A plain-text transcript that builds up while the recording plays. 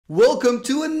Welcome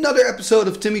to another episode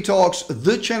of Timmy Talks,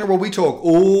 the channel where we talk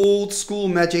old school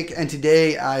magic. And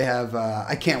today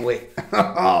I can't wait.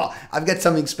 I've got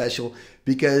something special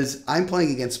because I'm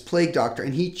playing against Plague Doctor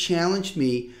and he challenged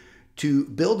me to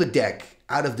build a deck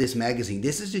out of this magazine.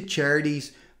 This is the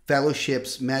Charities,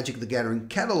 Fellowships, Magic the Gathering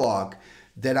catalog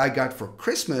that I got for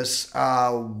Christmas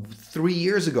 3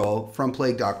 years ago from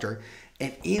Plague Doctor.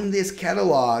 And in this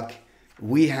catalog,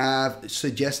 we have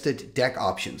suggested deck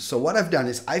options. So what I've done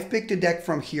is I've picked a deck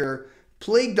from here.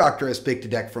 Plague Doctor has picked a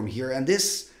deck from here. And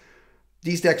these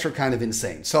decks are kind of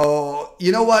insane. So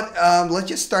you know what? Let's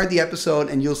just start the episode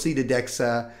and you'll see the decks.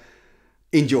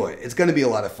 Enjoy. It's going to be a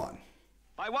lot of fun.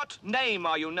 By what name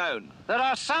are you known? There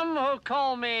are some who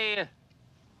call me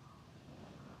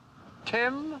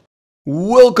Tim.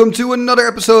 Welcome to another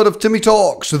episode of Timmy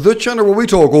Talks, the channel where we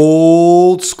talk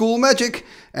old school magic.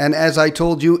 And as I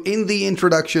told you in the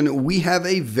introduction, we have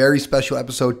a very special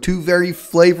episode, two very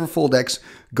flavorful decks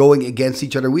going against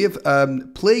each other. We have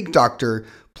Plague Doctor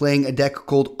playing a deck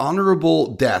called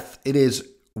Honorable Death. It is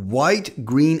white,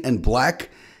 green, and black,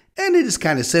 and it is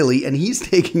kind of silly. And he's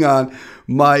taking on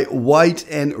my white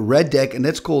and red deck, and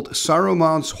that's called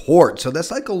Saruman's Horde. So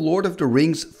that's like a Lord of the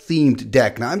Rings themed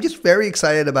deck. Now, I'm just very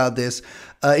excited about this.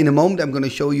 In a moment, I'm going to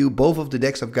show you both of the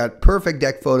decks. I've got perfect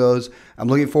deck photos. I'm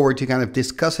looking forward to kind of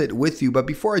discuss it with you. But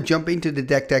before I jump into the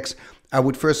decks, I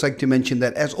would first like to mention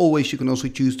that, as always, you can also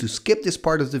choose to skip this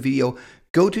part of the video.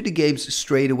 Go to the games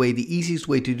straight away. The easiest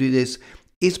way to do this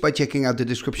is by checking out the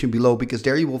description below, because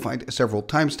there you will find several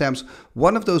timestamps.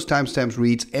 One of those timestamps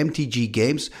reads MTG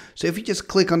Games. So if you just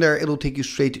click on there, it'll take you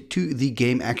straight to the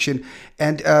game action.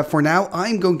 And for now,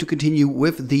 I'm going to continue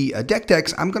with the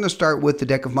decks. I'm going to start with the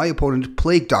deck of my opponent,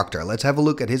 Plague Doctor. Let's have a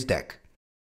look at his deck.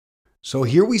 So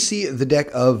here we see the deck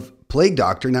of Plague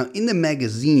Doctor. Now in the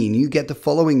magazine, you get the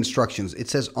following instructions. It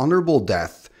says Honorable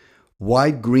Death,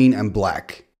 white, green, and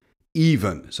black.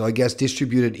 Even, so I guess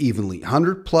distributed evenly.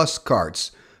 100 plus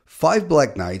cards, 5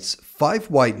 Black Knights, 5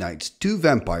 White Knights, 2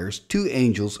 Vampires, 2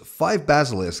 Angels, 5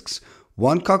 Basilisks,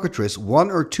 1 Cockatrice,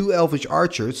 1 or 2 Elvish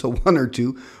Archers, so 1 or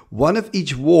 2, 1 of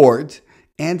each Ward,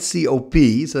 and COP,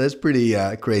 so that's pretty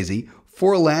crazy.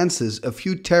 4 Lances, a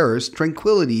few Terrors,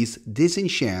 Tranquilities,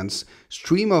 Disenchants,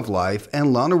 Stream of Life, and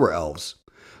Llanowar Elves.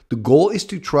 The goal is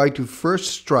to try to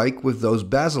first strike with those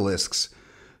Basilisks.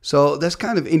 So that's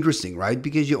kind of interesting, right?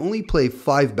 Because you only play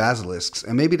 5 Basilisks,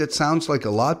 and maybe that sounds like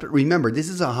a lot, but remember, this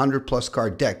is a 100 plus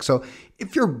card deck. So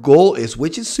if your goal is,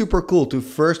 which is super cool, to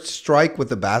first strike with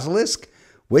the Basilisk,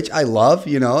 which I love,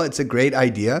 you know, it's a great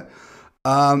idea.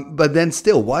 But then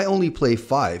still, why only play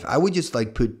 5? I would just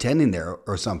like put 10 in there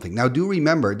or something. Now do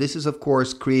remember, this is of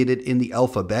course created in the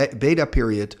alpha beta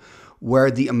period,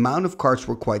 where the amount of cards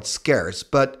were quite scarce,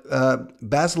 but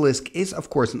Basilisk is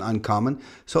of course an uncommon,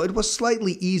 so it was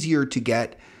slightly easier to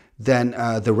get than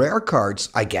the rare cards,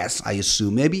 I guess, I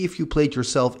assume. Maybe if you played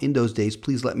yourself in those days,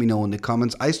 please let me know in the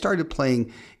comments. I started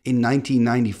playing in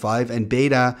 1995 and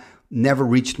beta never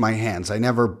reached my hands. I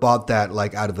never bought that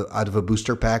like out of a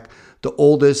booster pack. The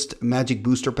oldest Magic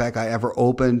booster pack I ever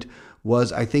opened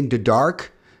was, I think, the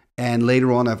Dark. And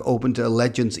later on, I've opened a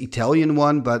Legends Italian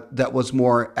one, but that was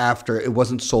more after it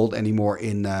wasn't sold anymore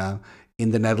in the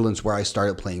Netherlands, where I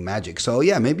started playing Magic. So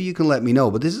yeah, maybe you can let me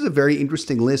know. But this is a very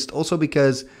interesting list, also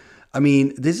because, I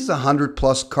mean, this is a 100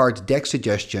 plus card deck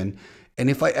suggestion.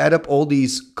 And if I add up all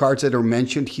these cards that are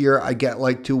mentioned here, I get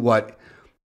like to what,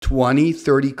 20,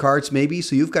 30 cards maybe.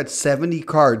 So you've got 70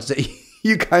 cards that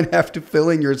you kind of have to fill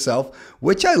in yourself,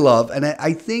 which I love. And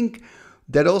I think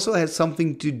that also has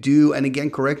something to do, and again,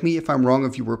 correct me if I'm wrong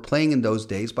if you were playing in those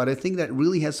days, but I think that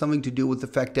really has something to do with the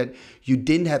fact that you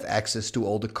didn't have access to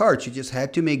all the cards. You just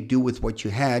had to make do with what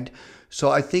you had.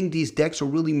 So I think these decks are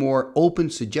really more open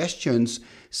suggestions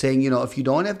saying, you know, if you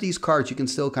don't have these cards, you can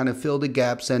still kind of fill the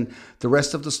gaps, and the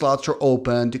rest of the slots are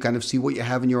open to kind of see what you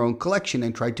have in your own collection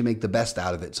and try to make the best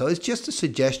out of it. So it's just a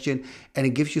suggestion, and it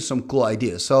gives you some cool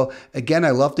ideas. So again, I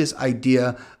love this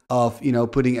idea of, you know,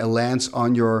 putting a lance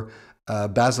on your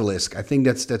Basilisk. I think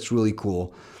that's really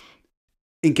cool.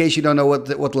 In case you don't know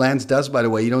what Lance does, by the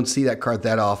way, you don't see that card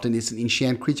that often. It's an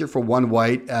enchant creature for 1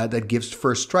 white that gives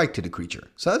first strike to the creature.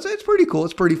 So it's pretty cool.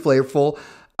 It's pretty flavorful.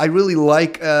 I really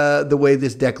like the way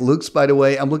this deck looks, by the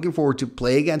way. I'm looking forward to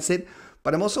play against it,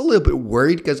 but I'm also a little bit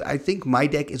worried because I think my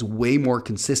deck is way more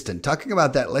consistent. Talking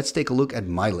about that, let's take a look at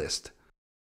my list.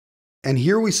 And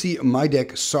here we see my deck,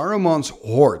 Saruman's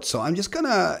Horde. So I'm just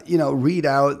gonna, you know, read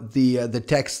out the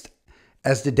text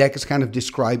as the deck is kind of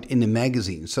described in the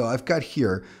magazine. So I've got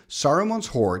here Saruman's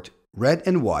Horde, red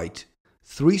and white,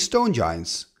 3 Stone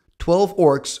Giants, 12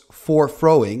 Orcs, 4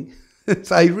 Throwing.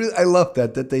 So I love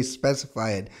that they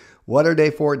specify it What are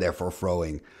they for? They're for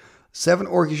throwing. 7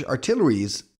 Orcish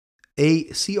Artilleries, a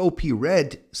COP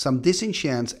red, some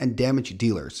disenchants and damage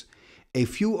dealers. A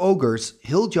few ogres,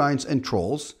 hill giants and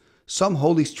trolls. Some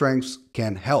holy strengths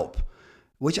can help.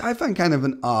 Which I find kind of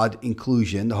an odd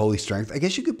inclusion, the holy strength. I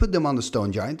guess you could put them on the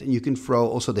stone giant and you can throw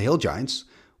also the hill giants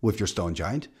with your stone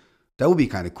giant. That would be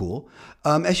kind of cool.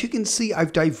 As you can see,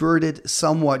 I've diverted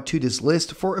somewhat to this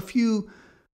list for a few,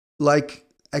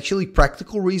 actually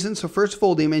practical reasons. So first of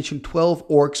all, they mentioned 12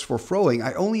 orcs for throwing.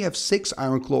 I only have 6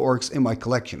 Ironclaw Orcs in my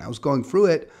collection. I was going through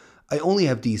it. I only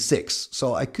have these 6,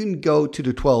 so I couldn't go to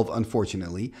the 12,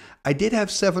 unfortunately. I did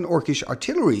have 7 Orcish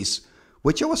Artilleries,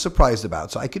 which I was surprised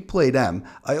about, so I could play them.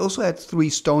 I also had 3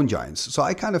 Stone Giants, so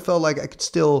I kind of felt like I could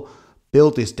still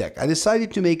build this deck. I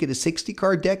decided to make it a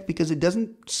 60-card deck because it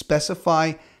doesn't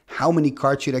specify how many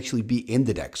cards should actually be in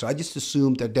the deck. So I just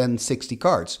assumed that then 60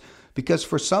 cards. Because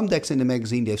for some decks in the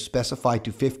magazine, they've specified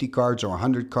to 50 cards or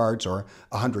 100 cards or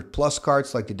 100 plus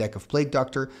cards, like the deck of Plague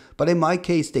Doctor. But in my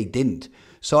case, they didn't.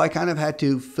 So I kind of had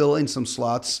to fill in some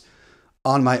slots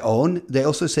on my own. They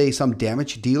also say some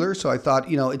damage dealer. So I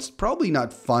thought, it's probably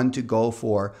not fun to go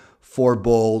for 4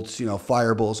 bolts,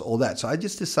 fireballs, all that. So I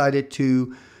just decided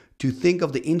to think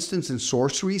of the instants and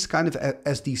sorceries kind of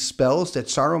as these spells that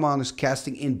Saruman is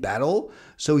casting in battle.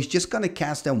 So he's just going to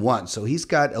cast them once. So he's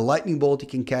got a lightning bolt he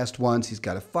can cast once. He's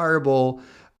got a fireball,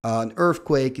 an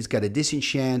earthquake. He's got a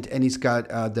disenchant, and he's got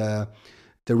the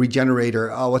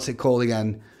regenerator. Oh, what's it called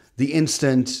again? The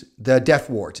instant, the death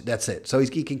ward. That's it. So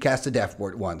he can cast a death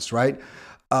ward once, right?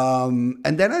 And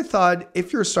then I thought,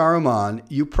 if you're Saruman,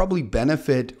 you probably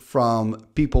benefit from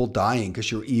people dying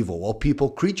because you're evil. Well,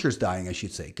 creatures dying, I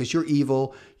should say, because you're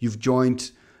evil. You've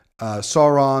joined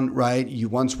Sauron, right? You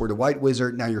once were the White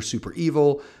Wizard, now you're super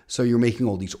evil. So you're making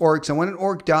all these orcs. And when an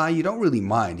orc dies, you don't really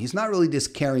mind. He's not really this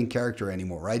caring character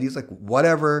anymore, right? He's like,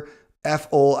 whatever, F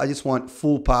all, I just want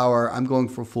full power. I'm going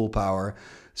for full power.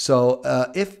 So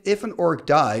if an orc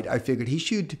died, I figured he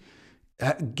should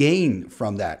gain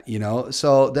from that,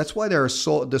 so that's why the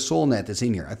soul net is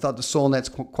in here. I thought the soul net's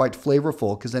quite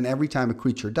flavorful because then every time a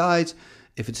creature dies,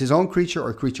 if it's his own creature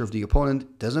or a creature of the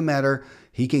opponent, doesn't matter,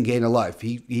 he can gain a life.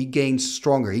 He gains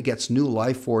stronger. He gets new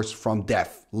life force from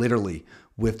death, literally,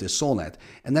 with the soul net.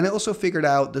 And then I also figured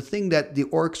out the thing that the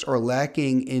orcs are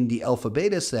lacking in the alpha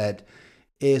beta set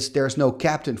is there's no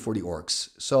captain for the orcs.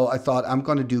 So I thought I'm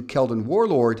going to do Keldon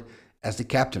Warlord as the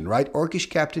captain, right? Orcish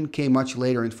captain came much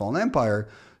later in Fallen Empire,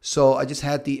 so I just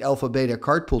had the alpha beta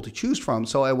card pool to choose from.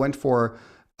 So I went for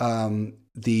the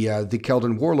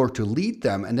Keldon Warlord to lead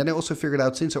them, and then I also figured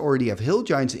out, since I already have hill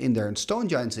giants in there and stone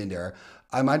giants in there,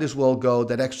 I might as well go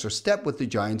that extra step with the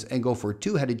giants and go for a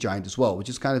 2-headed giant as well, which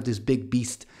is kind of this big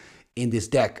beast in this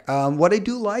deck. What I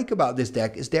do like about this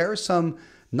deck is there are some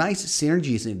nice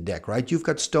synergies in the deck, right? You've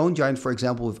got Stone Giant, for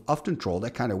example, with Often Troll.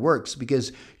 That kind of works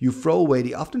because you throw away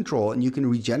the Often Troll and you can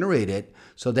regenerate it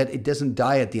so that it doesn't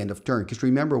die at the end of turn. Because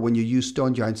remember, when you use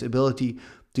Stone Giant's ability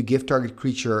to give target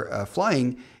creature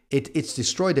flying, it's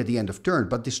destroyed at the end of turn.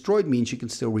 But destroyed means you can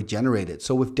still regenerate it.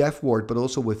 So with Death Ward, but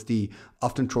also with the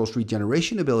Often Troll's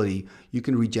regeneration ability, you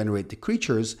can regenerate the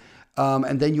creatures.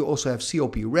 And then you also have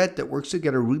COP Red that works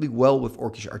together really well with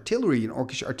Orcish Artillery. And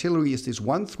Orcish Artillery is this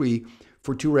 1/3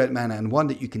 for 2 red mana and 1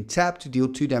 that you can tap to deal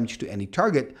 2 damage to any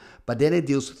target, but then it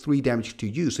deals 3 damage to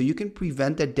you. So you can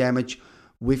prevent that damage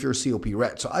with your COP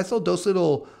Red. So I thought those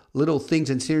little things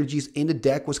and synergies in the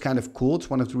deck was kind of cool. It's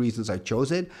one of the reasons I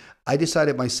chose it. I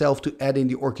decided myself to add in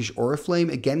the Orcish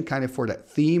Oriflame, again, kind of for that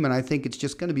theme, and I think it's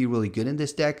just going to be really good in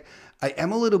this deck. I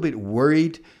am a little bit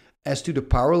worried as to the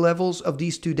power levels of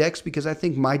these 2 decks because I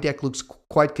think my deck looks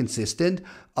quite consistent.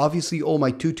 Obviously, all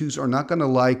my 2/2s are not going to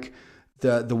like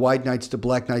the White Knights, the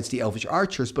Black Knights, the Elvish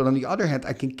Archers, but on the other hand,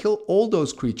 I can kill all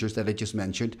those creatures that I just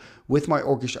mentioned with my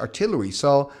Orcish Artillery.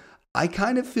 So I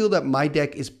kind of feel that my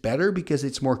deck is better because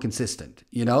it's more consistent.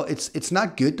 It's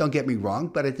not good, don't get me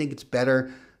wrong, but I think it's better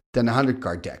than a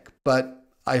 100-card deck. But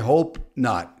I hope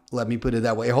not, let me put it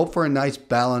that way. I hope for a nice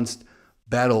balanced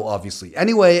battle, obviously.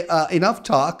 Anyway, enough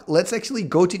talk. Let's actually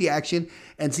go to the action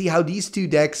and see how these 2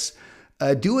 decks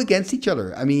do against each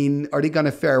other. I mean, are they going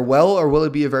to fare well, or will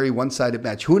it be a very one-sided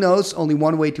match? Who knows? Only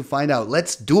one way to find out.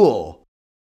 Let's duel.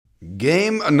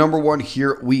 Game number 1,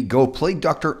 here we go. Plague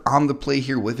Doctor on the play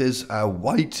here with his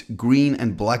white, green,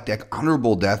 and black deck.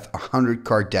 Honorable Death,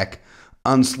 100-card deck,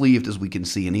 unsleeved as we can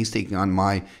see. And he's taking on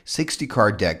my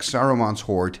 60-card deck, Saruman's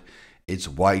Horde. It's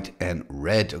white and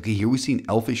red. Okay, here we see an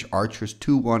Elvish Archers,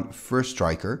 2/1 first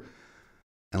striker.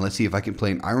 And let's see if I can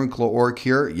play an Ironclaw Orc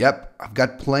here. Yep, I've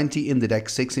got plenty in the deck,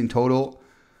 6 in total.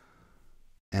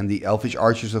 And the Elvish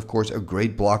Archers, of course, a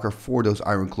great blocker for those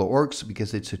Ironclaw Orcs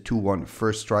because it's a 2/1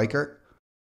 first striker.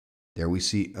 There we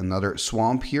see another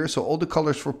swamp here. So all the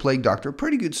colors for Plague Doctor.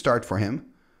 Pretty good start for him.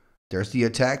 There's the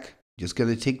attack. Just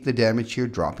going to take the damage here,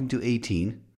 dropping to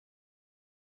 18.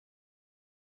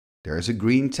 There's a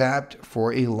green tapped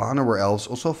for a Llanowar Elves.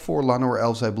 Also 4 Llanowar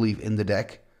Elves, I believe, in the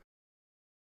deck.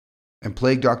 And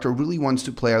Plague Doctor really wants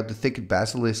to play out the Thicket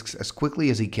Basilisks as quickly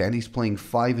as he can. He's playing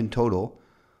 5 in total.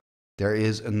 There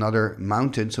is another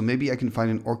mountain, so maybe I can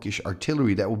find an Orcish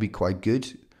Artillery. That will be quite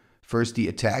good. First the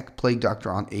attack, Plague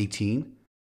Doctor on 18.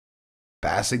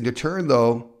 Passing the turn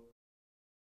though.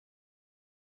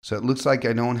 So it looks like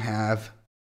I don't have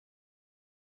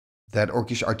that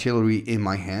Orcish Artillery in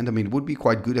my hand. I mean, it would be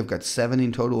quite good. I've got 7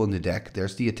 in total in the deck.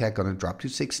 There's the attack, gonna drop to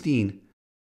 16.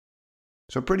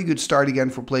 So pretty good start again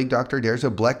for Plague Doctor. There's a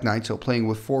Black Knight, so playing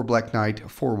with 4 Black Knight,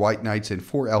 4 White Knights, and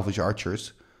 4 Elvish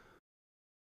Archers.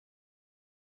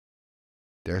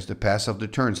 There's the pass of the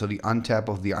turn, so the untap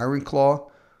of the Ironclaw.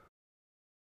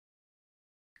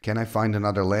 Can I find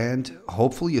another land?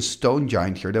 Hopefully a Stone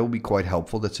Giant here. That will be quite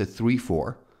helpful. That's a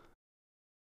 3/4.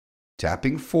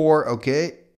 Tapping 4,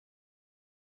 okay.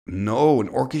 No, an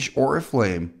Orcish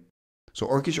Oriflame. So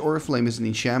Orcish Oriflame is an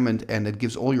enchantment and it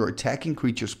gives all your attacking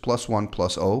creatures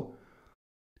 +1/+0.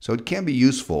 So it can be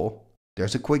useful.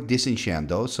 There's a quick disenchant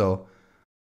though, so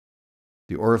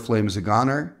the Oriflame is a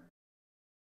goner.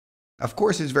 Of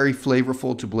course, it's very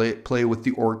flavorful to play with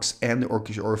the Orcs and the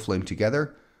Orcish Oriflame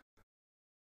together.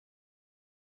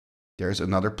 There's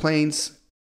another Plains.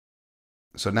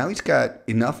 So now he's got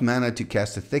enough mana to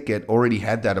cast a Thicket. Already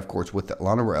had that, of course, with the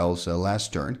Llanowar Elves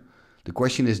last turn. The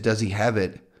question is, does he have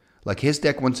it? Like, his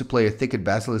deck wants to play a Thicket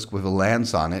Basilisk with a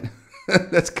lance on it.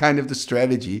 That's kind of the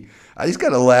strategy. I just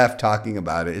gotta laugh talking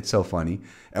about it. It's so funny.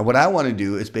 And what I want to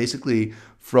do is basically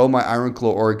throw my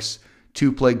Ironclaw Orcs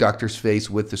to Plague Doctor's face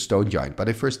with the Stone Giant. But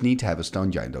I first need to have a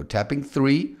Stone Giant though. Tapping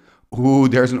 3. Ooh,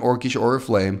 there's an Orcish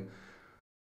Oriflame.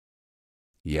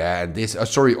 Yeah, and this,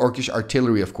 Orcish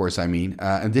Artillery, of course, I mean.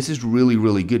 And this is really,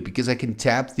 really good because I can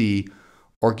tap the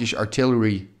Orcish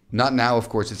Artillery. Not now, of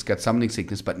course, it's got Summoning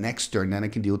Sickness, but next turn, then I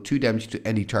can deal 2 damage to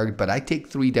any target. But I take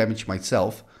 3 damage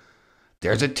myself.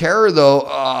 There's a Terror, though.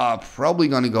 Probably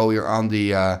going to go here on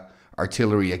the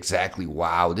Artillery. Exactly.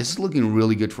 Wow, this is looking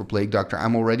really good for Plague Doctor.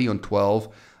 I'm already on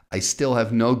 12. I still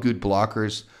have no good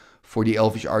blockers for the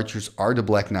Elvish Archers or the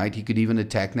Black Knight. He could even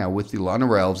attack now with the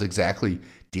Llanowar Elves. Exactly.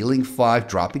 Dealing 5,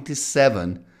 dropping to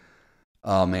 7.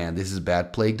 Oh man, this is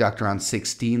bad. Plague Doctor on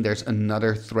 16. There's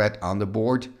another threat on the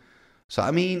board. So,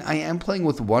 I mean, I am playing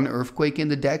with 1 Earthquake in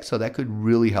the deck, so that could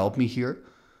really help me here.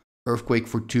 Earthquake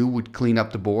for 2 would clean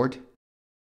up the board.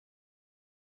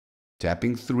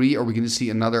 Tapping 3. Are we going to see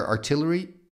another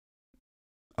Artillery?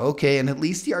 Okay, and at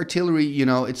least the Artillery, you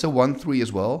know, it's a 1/3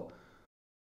 as well.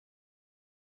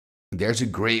 There's a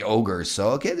Grey Ogre. So,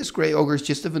 okay, this Grey Ogre is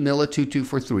just a vanilla 2/2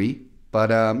 for 3.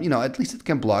 But, you know, at least it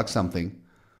can block something.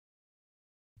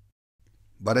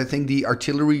 But I think the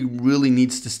Artillery really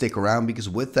needs to stick around because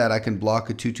with that I can block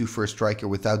a 2/2 for a striker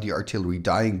without the Artillery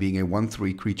dying, being a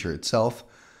 1/3 creature itself.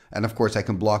 And of course I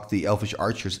can block the Elvish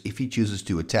Archers if he chooses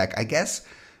to attack. I guess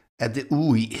at the...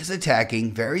 Ooh, he is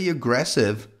attacking. Very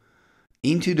aggressive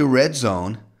into the red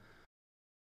zone.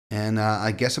 And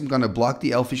I guess I'm going to block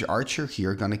the Elvish Archer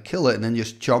here. Going to kill it and then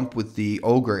just jump with the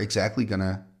Ogre. Exactly, going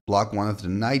to block one of the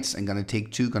Knights. I'm going to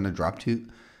take 2, going to drop to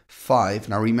 5.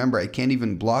 Now remember, I can't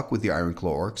even block with the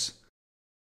Ironclaw Orcs.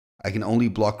 I can only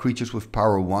block creatures with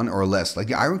power 1 or less. Like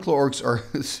the Ironclaw Orcs are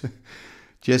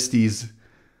just these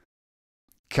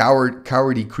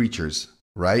cowardly creatures,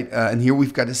 right? And here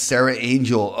we've got a Serra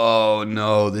Angel. Oh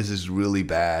no, this is really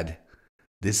bad.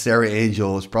 This Serra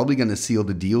Angel is probably going to seal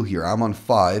the deal here. I'm on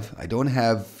 5. I don't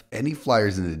have any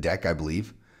flyers in the deck, I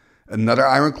believe. Another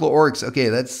Ironclaw Orcs. Okay,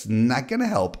 that's not going to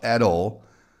help at all.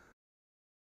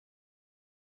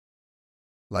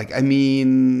 Like, I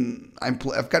mean,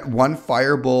 I've got 1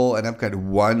 Fireball and I've got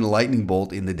 1 Lightning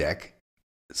Bolt in the deck.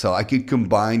 So I could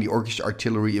combine the Orcish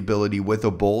Artillery ability with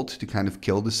a Bolt to kind of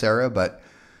kill the Serra, but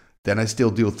then I still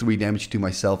deal 3 damage to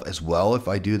myself as well if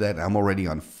I do that. I'm already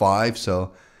on 5,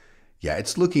 so yeah,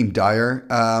 it's looking dire.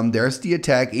 There's the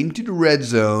attack into the red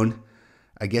zone.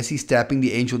 I guess he's tapping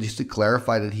the Angel just to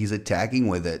clarify that he's attacking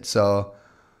with it. So,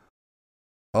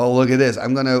 oh, look at this.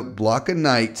 I'm going to block a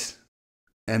Knight.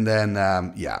 And then,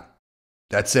 yeah,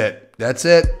 that's it. That's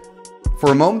it.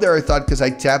 For a moment there, I thought because I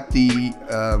tapped the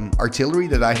Artillery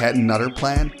that I had another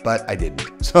plan, but I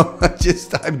didn't. So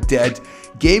I'm dead.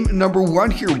 Game number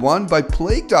 1 here, won by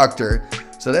Plague Doctor.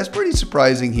 So that's pretty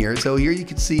surprising here. So here you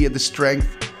can see the strength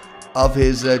of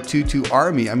his 2/2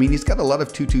 army. I mean, he's got a lot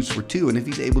of 2/2s for 2, and if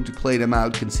he's able to play them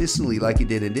out consistently like he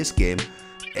did in this game,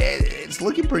 it's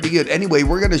looking pretty good. Anyway,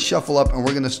 we're going to shuffle up, and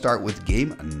we're going to start with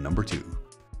game number 2.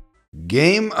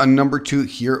 Game number 2,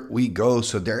 here we go.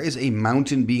 So there is a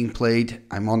mountain being played.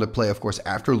 I'm on the play, of course,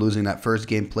 after losing that first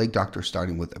game. Plague Doctor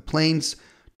starting with a plains.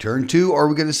 Turn 2, are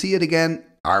we going to see it again?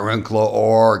 Ironclaw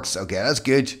Orcs. Okay, that's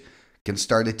good. Can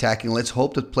start attacking. Let's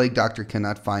hope that Plague Doctor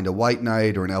cannot find a White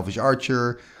Knight or an Elvish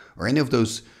Archer or any of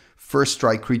those first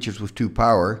strike creatures with 2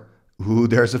 power. Ooh,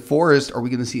 there's a forest. Are we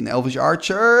going to see an Elvish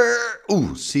Archer?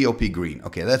 Ooh, COP green.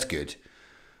 Okay, that's good.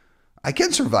 I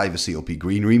can survive a COP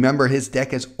green. Remember, his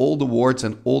deck has all the wards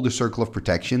and all the circle of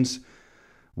protections,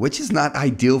 which is not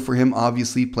ideal for him,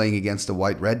 obviously, playing against a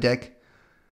white-red deck.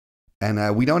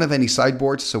 And we don't have any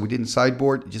sideboards, so we didn't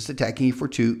sideboard. Just attacking you for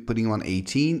 2, putting him on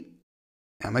 18.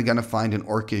 Am I going to find an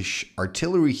Orcish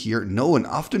Artillery here? No, an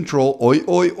Often Troll. Oi,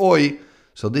 oi, oi.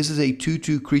 So this is a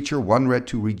 2/2 creature, 1 red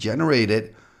to regenerate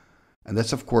it. And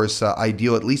that's, of course,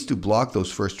 ideal, at least to block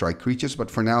those first strike creatures. But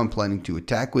for now, I'm planning to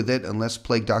attack with it, unless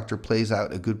Plague Doctor plays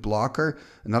out a good blocker.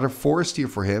 Another forest here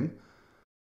for him.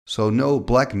 So no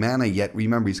black mana yet.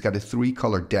 Remember, he's got a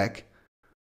 3-color deck.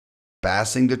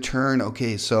 Passing the turn.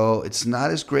 Okay, so it's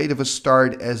not as great of a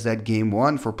start as that game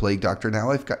 1 for Plague Doctor. Now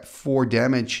I've got 4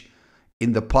 damage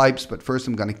in the pipes. But first,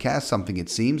 I'm going to cast something, it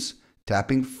seems.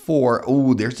 Tapping 4.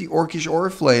 Oh, there's the Orcish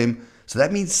Oriflame. So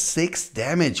that means 6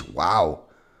 damage. Wow.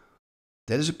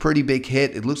 That is a pretty big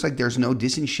hit. It looks like there's no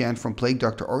disenchant from Plague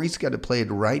Doctor, or he's got to play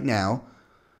it right now.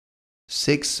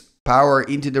 6 power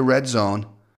into the red zone.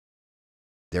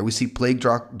 There we see Plague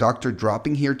Doctor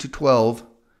dropping here to 12.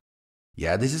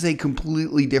 Yeah, this is a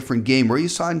completely different game. Where you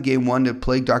saw in game 1 that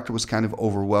Plague Doctor was kind of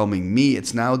overwhelming me,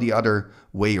 it's now the other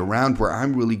way around where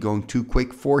I'm really going too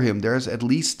quick for him. There's at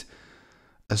least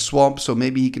a swamp, so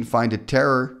maybe he can find a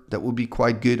terror that would be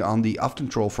quite good on the Often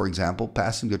Troll, for example,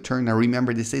 passing the turn. Now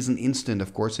remember, this is an instant,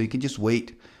 of course, so you can just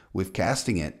wait with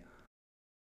casting it.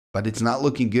 But it's not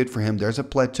looking good for him. There's a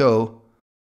plateau.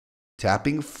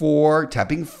 Tapping 4,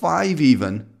 tapping 5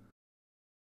 even.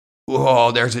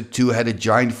 Oh, there's a 2-headed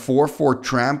giant 4/4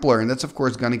 trampler, and that's, of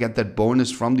course, going to get that bonus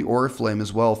from the Oriflame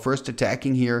as well. First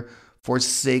attacking here for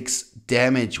 6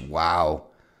 damage. Wow.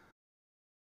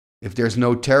 If there's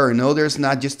no terror, no, there's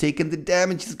not. Just taking the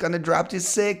damage. He's going to drop to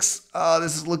 6. Oh,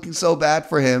 this is looking so bad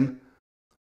for him.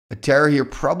 A terror here,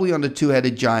 probably on the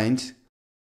 2-headed giant.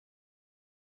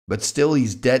 But still,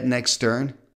 he's dead next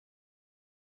turn.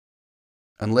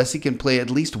 Unless he can play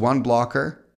at least 1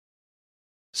 blocker.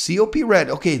 COP red.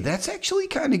 Okay, that's actually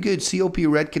kind of good. COP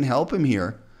red can help him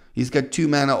here. He's got 2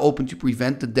 mana open to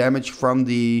prevent the damage from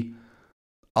the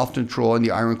Often Troll and the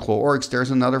Ironclaw Orcs.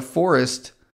 There's another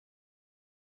forest.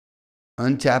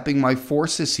 Untapping my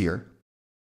forces here.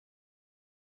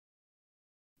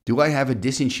 Do I have a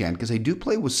disenchant? Because I do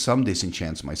play with some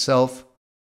disenchants myself.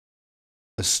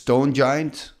 A stone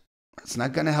giant. That's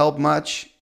not going to help much.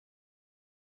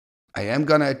 I am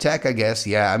going to attack, I guess.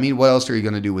 Yeah, I mean, what else are you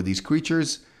going to do with these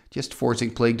creatures? Just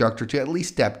forcing Plague Doctor to at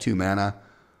least tap 2 mana.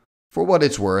 For what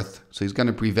it's worth. So he's going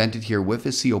to prevent it here with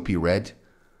his COP red.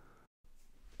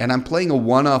 And I'm playing a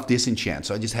one-off disenchant.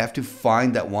 So I just have to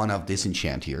find that one-off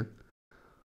disenchant here.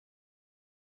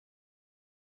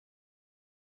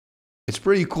 It's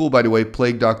pretty cool, by the way,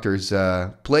 Plague Doctor's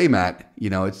playmat. You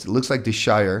know, it looks like the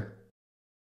Shire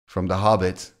from The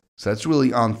Hobbit. So that's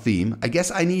really on theme. I guess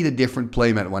I need a different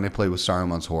playmat when I play with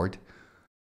Saruman's Horde.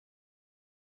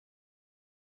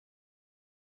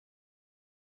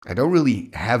 I don't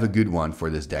really have a good one for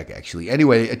this deck, actually.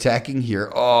 Anyway, attacking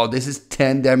here. Oh, this is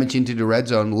 10 damage into the red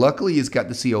zone. Luckily, he's got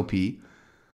the COP.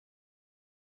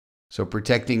 So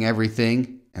protecting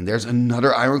everything. And there's another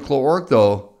Ironclaw Orc,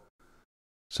 though.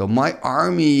 So my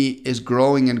army is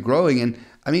growing and growing. And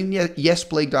I mean, yes,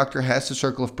 Plague Doctor has the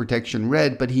Circle of Protection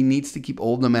red, but he needs to keep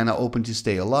all the mana open to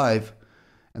stay alive.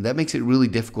 And that makes it really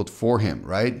difficult for him,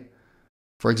 right?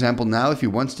 For example, now if he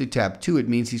wants to tap 2, it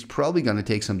means he's probably going to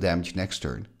take some damage next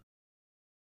turn.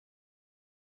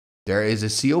 There is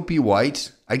a COP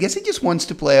white. I guess he just wants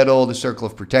to play out all the Circle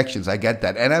of Protections. I get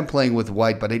that. And I'm playing with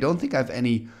white, but I don't think I have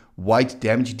any white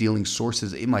damage dealing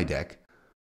sources in my deck.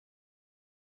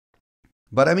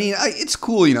 But I mean, it's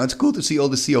cool, you know, it's cool to see all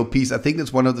the COPs. I think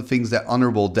that's one of the things that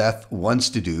Honorable Death wants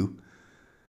to do.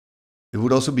 It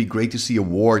would also be great to see a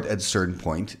ward at a certain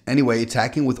point. Anyway,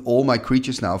 attacking with all my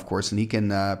creatures now, of course, and he can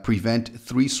prevent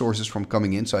 3 sources from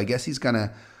coming in. So I guess he's going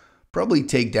to probably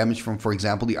take damage from, for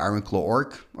example, the Ironclaw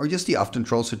Orc, or just the Often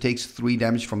Troll. So takes 3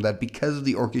 damage from that because of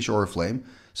the Orcish Oriflame.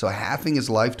 So halving his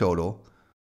life total,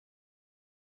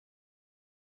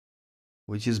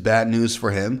 which is bad news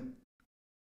for him.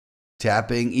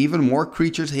 Tapping, even more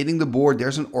creatures hitting the board.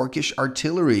 There's an Orcish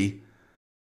Artillery.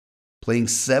 Playing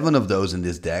 7 of those in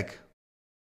this deck.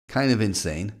 Kind of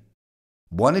insane.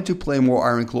 Wanted to play more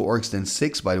Ironclaw Orcs than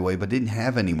 6, by the way, but didn't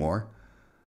have any more.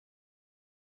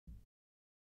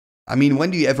 I mean,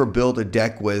 when do you ever build a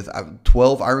deck with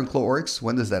 12 Ironclaw Orcs?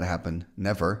 When does that happen?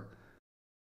 Never.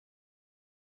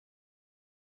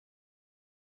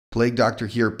 Plague Doctor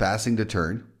here passing the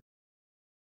turn.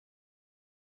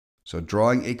 So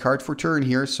drawing a card for turn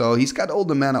here. So he's got all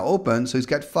the mana open. So he's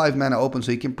got 5 mana open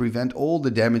so he can prevent all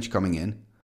the damage coming in.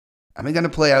 Am I going to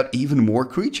play out even more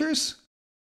creatures?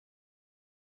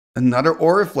 Another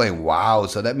Oriflame. Wow.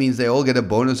 So that means they all get a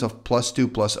bonus of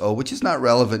 +2/+0, which is not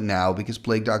relevant now because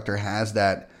Plague Doctor has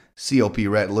that COP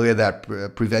red. Look at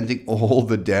that, preventing all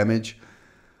the damage.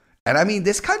 And I mean,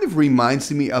 this kind of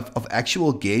reminds me of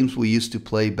actual games we used to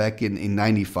play back in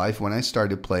 95 when I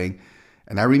started playing.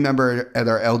 And I remember at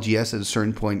our LGS at a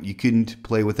certain point, you couldn't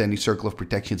play with any Circle of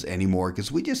Protections anymore because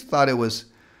we just thought it was,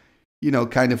 you know,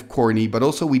 kind of corny, but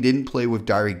also we didn't play with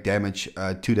direct damage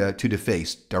to the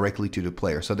face, directly to the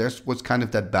player. So there's what's kind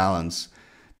of that balance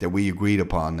that we agreed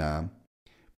upon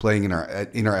playing in our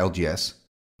LGS.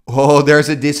 Oh, there's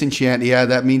a Disenchant. Yeah,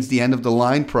 that means the end of the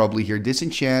line probably here.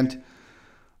 Disenchant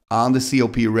on the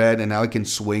COP red, and now I can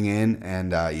swing in,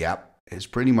 and yeah, it's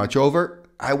pretty much over.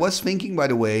 I was thinking, by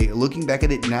the way, looking back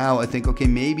at it now, I think, okay,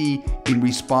 maybe in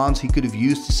response he could have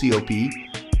used the COP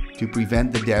to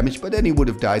prevent the damage, but then he would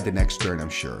have died the next turn, I'm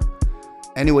sure.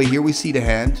 Anyway, here we see the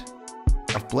hand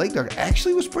of Blake Doctor.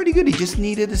 Actually was pretty good. He just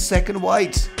needed a second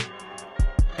white.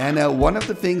 And one of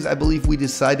the things I believe we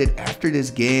decided after this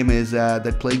game is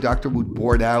that Plague Doctor would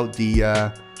board out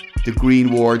the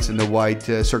green wards and the white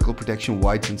Circle Protection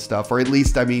whites and stuff. Or at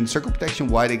least, I mean, Circle Protection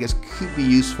white, I guess, could be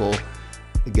useful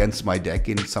against my deck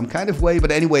in some kind of way.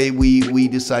 But anyway, we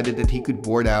decided that he could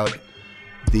board out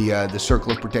the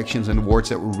Circle of Protections and wards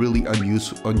that were really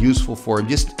unuseful for him,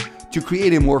 just to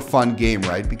create a more fun game,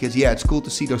 right? Because yeah, it's cool to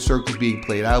see those circles being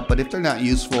played out, but if they're not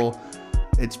useful,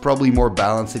 it's probably more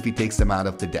balanced if he takes them out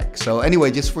of the deck. So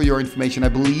anyway, just for your information, I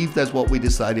believe that's what we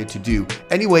decided to do.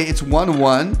 Anyway, it's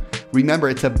 1-1. Remember,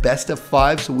 it's a best of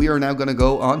 5, so we are now going to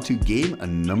go on to game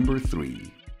number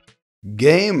 3.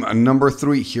 Game number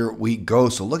 3, here we go.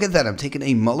 So look at that, I'm taking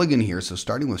a mulligan here. So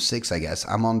starting with 6, I guess.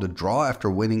 I'm on the draw after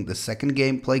winning the second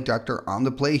game. Plague Doctor on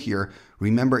the play here.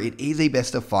 Remember, it is a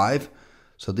best of 5,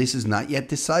 so this is not yet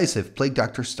decisive. Plague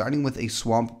Doctor starting with a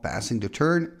swamp, passing the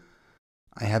turn.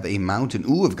 I have a mountain.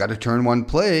 Ooh, I've got a turn 1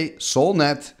 play.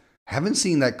 Soulnet. Haven't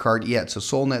seen that card yet. So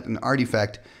Soulnet, an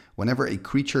artifact. Whenever a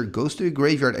creature goes to a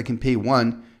graveyard, I can pay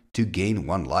 1 to gain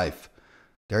 1 life.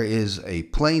 There is a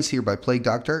Plains here by Plague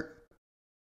Doctor.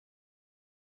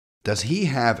 Does he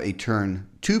have a turn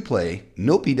 2 play?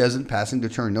 Nope, he doesn't. Passing the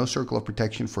turn. No Circle of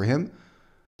Protection for him.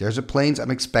 There's a Plains.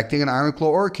 I'm expecting an Ironclaw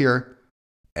Orc here.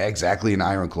 Exactly, an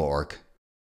Ironclaw Orc.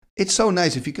 It's so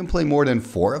nice if you can play more than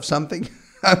 4 of something.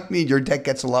 I mean, your deck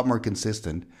gets a lot more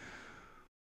consistent.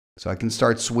 So I can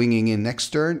start swinging in next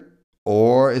turn.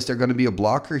 Or is there going to be a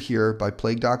blocker here by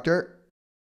Plague Doctor?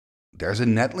 There's a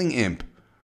Nettling Imp.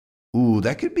 Ooh,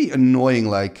 that could be annoying,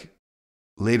 like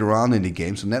later on in the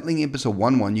game. So Nettling Imp is a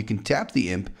 1/1. You can tap the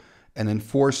Imp and then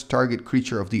force target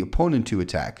creature of the opponent to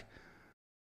attack.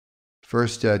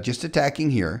 First, just attacking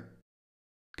here.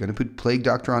 Going to put Plague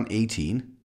Doctor on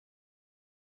 18.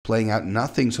 Playing out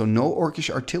nothing, so no Orcish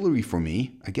Artillery for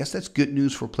me. I guess that's good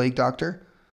news for Plague Doctor.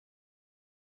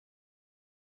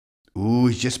 Ooh,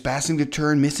 he's just passing the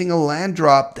turn, missing a land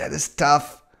drop. That is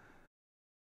tough.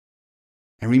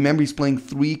 And remember, he's playing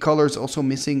 3 colors, also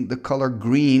missing the color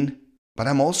green. But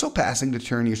I'm also passing the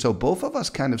turn here, so both of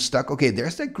us kind of stuck. Okay,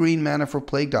 there's that green mana for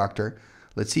Plague Doctor.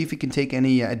 Let's see if he can take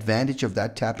any advantage of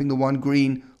that. Tapping the 1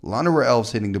 green, Llanowar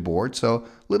Elves hitting the board. So a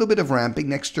little bit of ramping.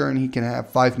 Next turn, he can have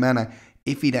 5 mana.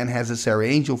 If he then has a Serra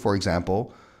Angel, for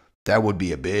example, that would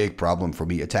be a big problem for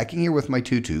me. Attacking here with my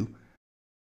 2/2.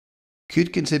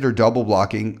 Could consider double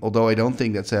blocking, although I don't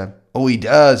think that's a... Oh, he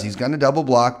does. He's going to double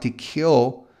block to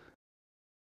kill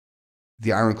the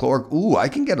Ironclaw Orc. Ooh, I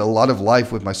can get a lot of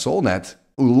life with my Soulnet.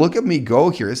 Ooh, look at me go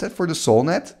here. Is that for the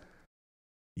Soulnet?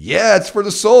 Yeah, it's for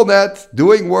the Soulnet.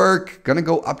 Doing work. Going to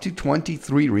go up to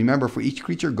 23. Remember, for each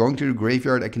creature going to the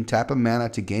graveyard, I can tap a mana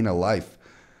to gain a life.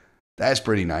 That's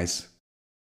pretty nice.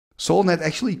 Soulnet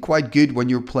actually quite good when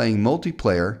you're playing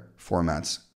multiplayer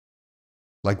formats.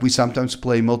 Like we sometimes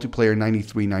play multiplayer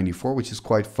 93-94, which is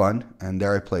quite fun. And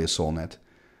there I play a Soulnet.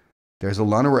 There's a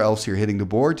Llanowar Elves here hitting the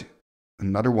board.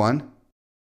 Another one.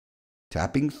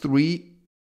 Tapping 3.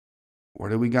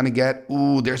 What are we going to get?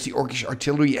 Ooh, there's the Orcish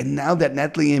Artillery. And now that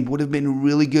Nettling Imp would have been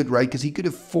really good, right? Because he could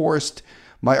have forced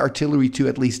my artillery to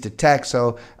at least attack,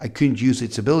 so I couldn't use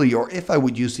its ability. Or if I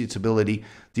would use its ability,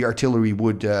 the artillery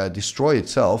would destroy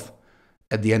itself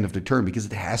at the end of the turn because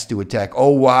it has to attack.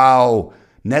 Oh, wow.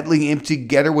 Nettling Imp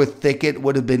together with Thicket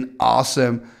would have been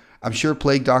awesome. I'm sure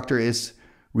Plague Doctor is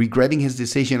regretting his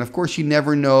decision. Of course, you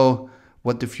never know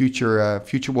what the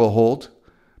future will hold.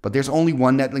 But there's only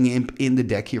one Nettling Imp in the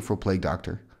deck here for Plague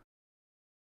Doctor.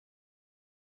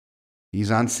 He's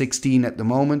on 16 at the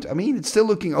moment. I mean, it's still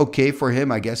looking okay for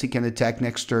him. I guess he can attack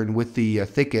next turn with the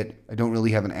Thicket. I don't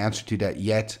really have an answer to that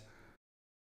yet.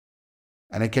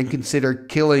 And I can consider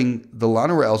killing the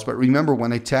Llanowar Elves. But remember,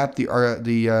 when I tap the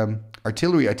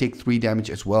artillery, I take 3 damage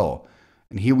as well.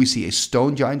 And here we see a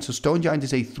Stone Giant. So Stone Giant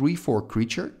is a 3/4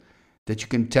 creature that you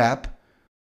can tap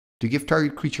to give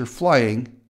target creature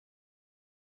flying.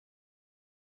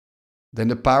 Then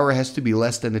the power has to be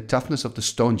less than the toughness of the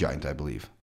Stone Giant, I believe.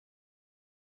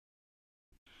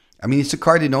 I mean, it's a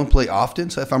card I don't play often,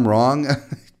 so if I'm wrong,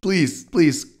 please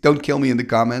don't kill me in the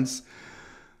comments.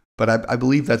 But I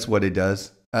believe that's what it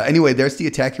does. Anyway, there's the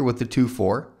attacker with the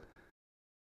 2/4.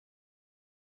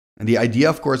 And the idea,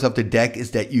 of course, of the deck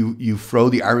is that you throw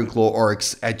the Ironclaw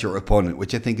Orcs at your opponent,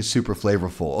 which I think is super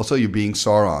flavorful. Also, you're being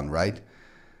Sauron, right?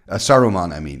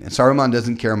 Saruman, I mean. And Saruman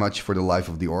doesn't care much for the life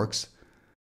of the Orcs.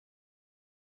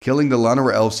 Killing the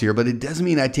Llanowar Elves here, but it doesn't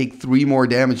mean I take 3 more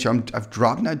damage. I've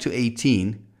dropped now to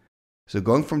 18. So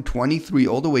going from 23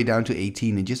 all the way down to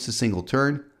 18 in just a single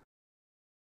turn.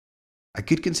 I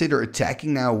could consider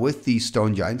attacking now with the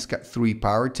Stone Giants. Got 3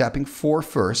 power, tapping 4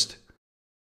 first.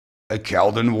 A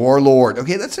Keldon Warlord.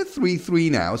 Okay, that's a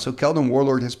 3/3 now. So Keldon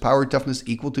Warlord has power toughness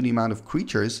equal to the amount of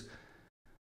creatures.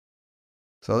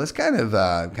 So that's kind of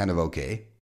okay.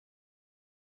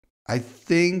 I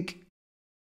think...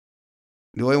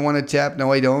 Do I want to tap?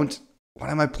 No, I don't. What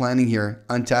am I planning here?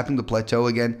 Untapping the Plateau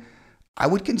again. I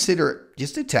would consider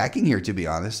just attacking here, to be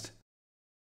honest.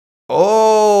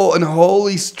 Oh,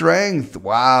 Unholy Strength.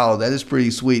 Wow, that is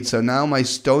pretty sweet. So now my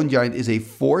Stone Giant is a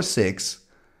 4/6.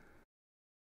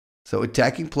 So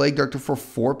attacking Plague Doctor for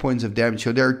 4 points of damage.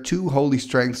 So there are 2 Holy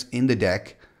Strengths in the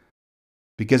deck.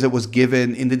 Because it was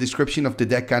given in the description of the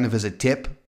deck kind of as a tip.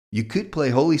 You could play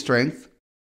Holy Strength.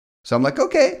 So I'm like,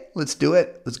 okay, let's do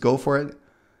it. Let's go for it.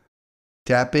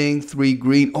 Tapping 3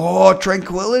 green. Oh,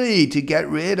 Tranquility to get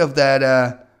rid of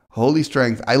that Holy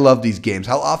Strength. I love these games.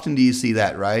 How often do you see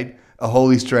that, right? A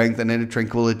Holy Strength and then a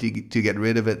Tranquility to get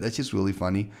rid of it. That's just really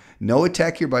funny. No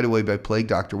attack here, by the way, by Plague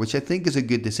Doctor, which I think is a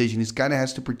good decision. He kind of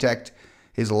has to protect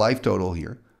his life total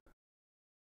here.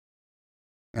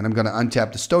 And I'm going to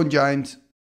untap the Stone Giant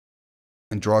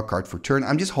and draw a card for turn.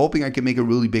 I'm just hoping I can make a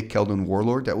really big Keldon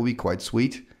Warlord. That would be quite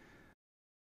sweet.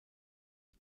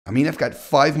 I mean, I've got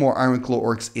 5 more Ironclaw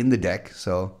Orcs in the deck,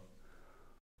 so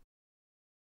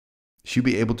should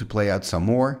be able to play out some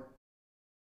more.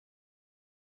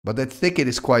 But that Thicket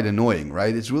is quite annoying,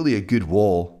 right? It's really a good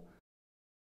wall.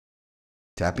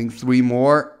 Tapping 3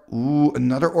 more. Ooh,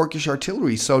 another Orcish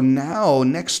Artillery. So now,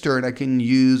 next turn, I can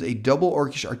use a double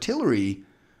Orcish Artillery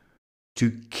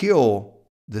to kill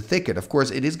the Thicket. Of course,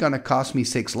 it is going to cost me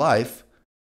 6 life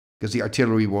because the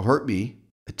artillery will hurt me.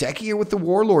 Attacking here with the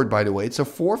Warlord, by the way. It's a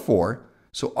 4/4.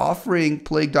 So offering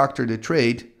Plague Doctor the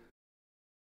trade.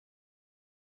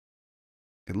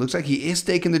 It looks like he is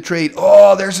taking the trade.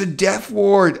 Oh, there's a Death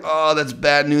Ward. Oh, that's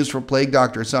bad news for Plague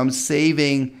Doctor. So I'm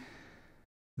saving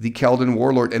the Keldon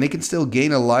Warlord. And it can still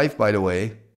gain a life, by the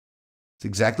way. It's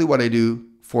exactly what I do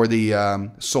for the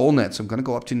Soul Net. So I'm going to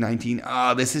go up to 19.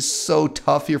 Ah, this is so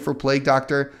tough here for Plague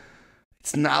Doctor.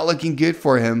 It's not looking good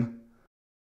for him.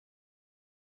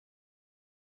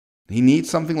 He needs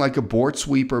something like a Board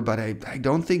Sweeper, but I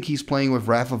don't think he's playing with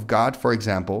Wrath of God, for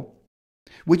example.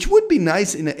 Which would be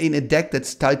nice in a deck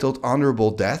that's titled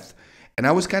Honorable Death. And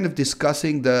I was kind of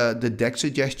discussing the deck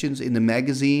suggestions in the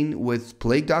magazine with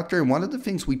Plague Doctor. And one of the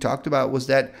things we talked about was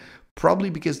that probably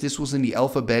because this was in the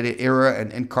alpha beta era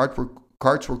and cards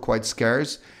were quite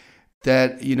scarce,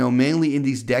 that, you know, mainly in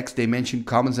these decks they mentioned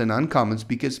commons and uncommons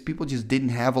because people just didn't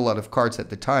have a lot of cards at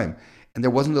the time. And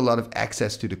there wasn't a lot of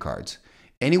access to the cards.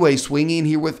 Anyway, swinging in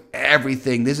here with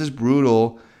everything. This is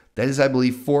brutal. That is, I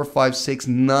believe, 4, 5, 6,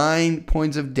 9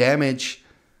 points of damage.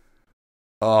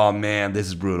 Oh, man, this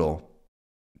is brutal.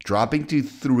 Dropping to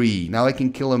 3. Now I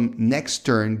can kill him next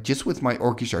turn just with my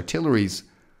Orcish Artilleries.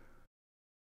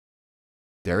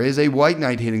 There is a White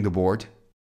Knight hitting the board.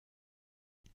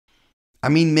 I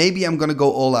mean, maybe I'm going to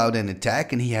go all out and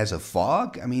attack and he has a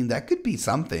Fog. I mean, that could be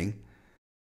something.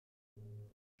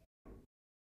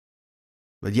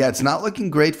 But yeah, it's not looking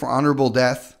great for Honorable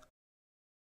Death.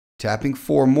 Tapping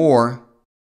 4 more.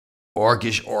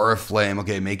 Orcish Oriflame.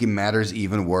 Okay, making matters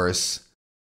even worse.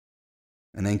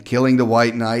 And then killing the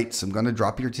White Knight. So I'm going to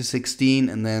drop here to 16.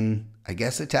 And then, I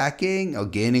guess, attacking. Oh,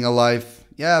 gaining a life.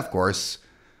 Yeah, of course.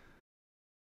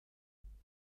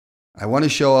 I want to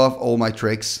show off all my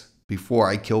tricks before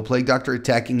I kill Plague Doctor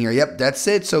attacking here. Yep, that's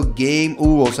it. So game.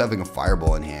 Ooh, also having a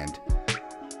Fireball in hand.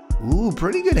 Ooh,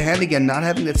 pretty good hand again, not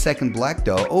having that second black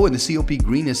though. Oh, and the COP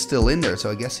green is still in there, so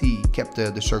I guess he kept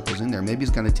the circles in there. Maybe he's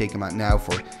going to take him out now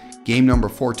for game number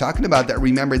 4. Talking about that,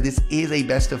 remember, this is a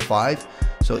best of 5,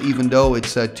 so even though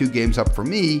it's 2 games up for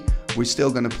me, we're still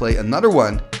going to play another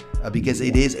one because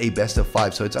it is a best of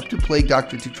 5. So it's up to Plague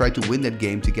Doctor to try to win that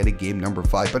game to get a game number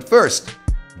 5. But first,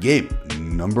 game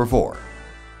number 4.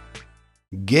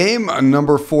 Game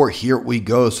number 4, here we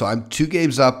go. So I'm 2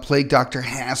 games up. Plague Doctor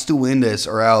has to win this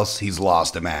or else he's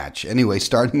lost a match. Anyway,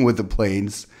 starting with the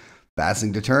planes,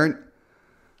 passing the turn.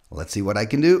 Let's see what I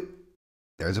can do.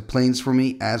 There's a planes for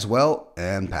me as well,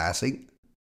 and passing.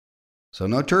 So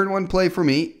no turn 1 play for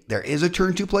me. There is a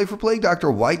turn 2 play for Plague Doctor.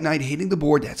 White Knight hitting the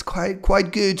board. That's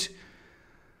quite good.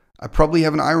 I probably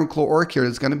have an Ironclaw Orc here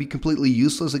that's going to be completely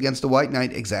useless against the White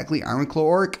Knight. Exactly, Ironclaw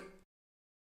Orc.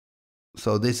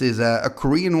 So this is a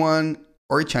Korean one,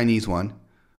 or a Chinese one,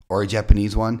 or a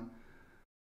Japanese one. I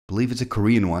believe it's a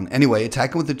Korean one. Anyway,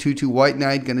 attacking with the 2/2 White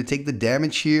Knight. Going to take the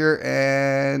damage here.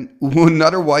 And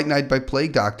another White Knight by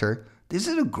Plague Doctor. This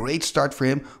is a great start for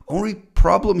him. Only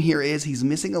problem here is he's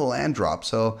missing a land drop.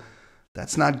 So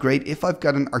that's not great. If I've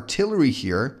got an artillery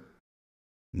here.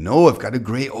 No, I've got a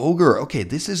Grey Ogre. Okay,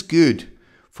 this is good.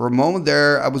 For a moment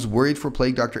there, I was worried for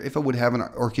Plague Doctor. If I would have an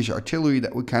Orcish artillery,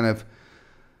 that would kind of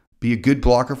be a good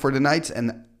blocker for the Knights,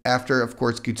 and after, of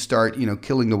course, could start,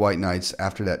 killing the White Knights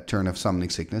after that turn of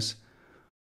Summoning Sickness.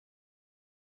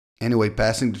 Anyway,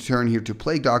 passing the turn here to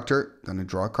Plague Doctor. Gonna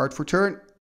draw a card for turn.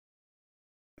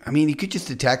 I mean, he could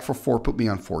just attack for 4, put me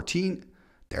on 14.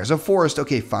 There's a forest.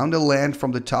 Okay, found a land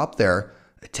from the top there.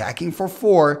 Attacking for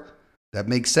 4. That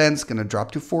makes sense. Gonna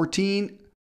drop to 14.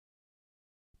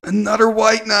 Another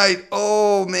White Knight.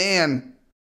 Oh, man.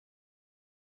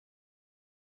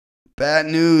 Bad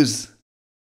news.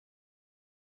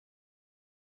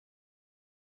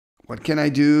 What can I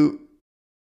do?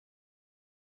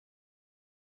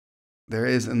 There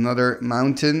is another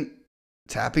mountain.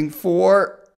 Tapping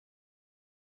 4.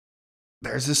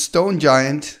 There's a Stone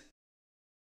Giant.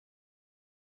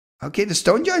 Okay, the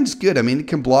Stone Giant's good. I mean, it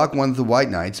can block one of the White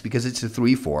Knights because it's a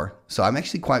 3/4. So I'm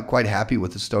actually quite happy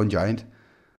with the Stone Giant.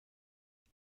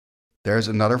 There's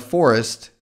another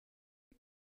forest.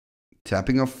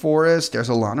 Tapping a forest. There's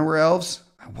a Llanowar Elves.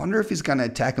 I wonder if he's going to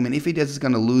attack him. And if he does, he's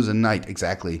going to lose a knight.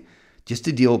 Exactly. Just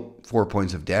to deal 4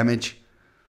 points of damage.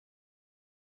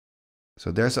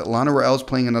 So there's a Llanowar Elves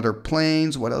playing another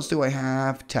plains. What else do I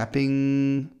have?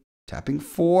 Tapping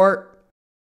 4.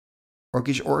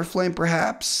 Orcish Oriflame,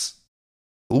 perhaps.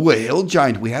 Ooh, a Hill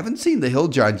Giant. We haven't seen the Hill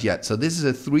Giant yet. So this is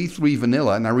a 3/3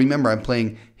 vanilla. Now remember, I'm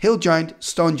playing Hill Giant,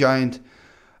 Stone Giant,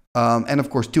 and of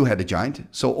course, 2-headed Giant.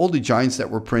 So all the Giants that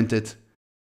were printed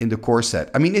in the core set.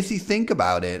 I mean, if you think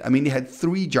about it, I mean, they had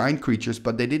 3 Giant creatures,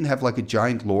 but they didn't have like a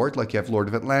Giant Lord. Like you have Lord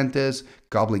of Atlantis,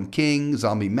 Goblin King,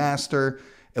 Zombie Master.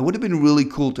 It would have been really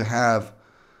cool to have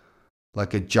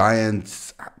like a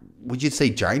Giant, would you say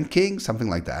Giant King? Something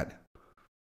like that.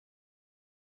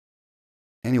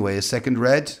 Anyway, a second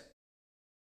red.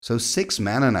 So 6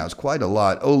 mana now. It's quite a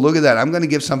lot. Oh, look at that. I'm going to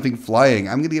give something flying.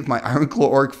 I'm going to give my Ironclaw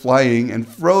Orc flying and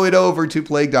throw it over to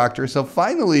Plague Doctor. So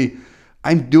finally,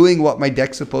 I'm doing what my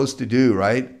deck's supposed to do,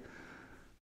 right?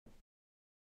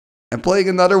 I'm playing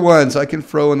another one, so I can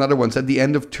throw another one. So at the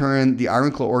end of turn, the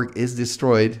Ironclaw Orc is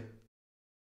destroyed.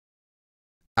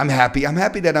 I'm happy. I'm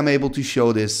happy that I'm able to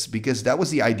show this because that was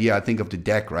the idea, I think, of the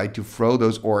deck, right? To throw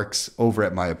those orcs over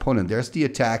at my opponent. There's the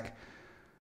attack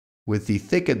with the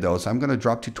thicket, though. So I'm going to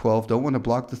drop to 12. Don't want to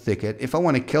block the thicket. If I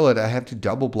want to kill it, I have to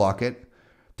double block it.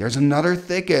 There's another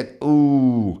thicket.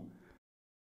 Ooh.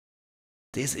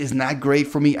 This is not great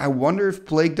for me. I wonder if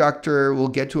Plague Doctor will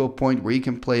get to a point where he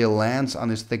can play a Lance on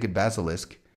his Thicket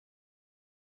Basilisk.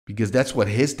 Because that's what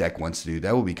his deck wants to do.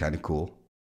 That would be kind of cool.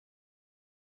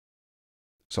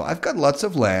 So I've got lots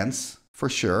of lands, for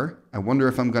sure. I wonder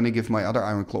if I'm going to give my other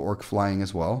Ironclaw Orc flying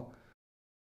as well.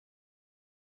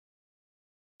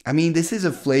 I mean, this is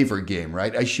a flavor game,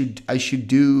 right? I should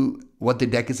do what the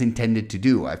deck is intended to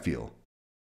do, I feel.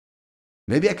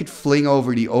 Maybe I could fling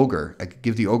over the Ogre. I could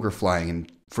give the Ogre flying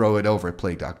and throw it over at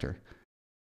Plague Doctor.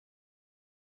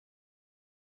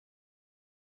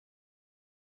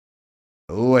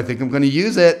 Oh, I think I'm going to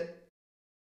use it.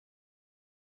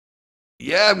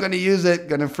 Yeah, I'm going to use it.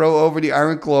 Going to throw over the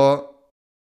Ironclaw.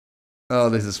 Oh,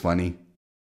 this is funny.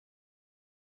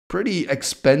 Pretty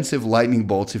expensive lightning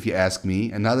bolts, if you ask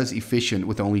me. And not as efficient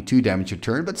with only 2 damage a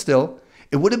turn. But still,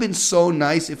 it would have been so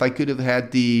nice if I could have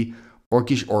had the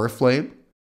Orcish Oriflame.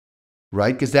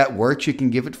 Right? Because that works. You can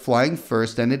give it flying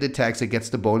first. Then it attacks. It gets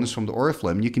the bonus from the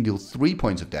Oriflame. You can deal 3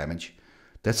 points of damage.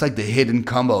 That's like the hidden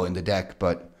combo in the deck.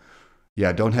 But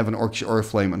Yeah, don't have an Orcish or a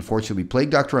Flame, unfortunately. Plague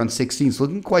Doctor on 16 is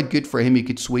looking quite good for him. He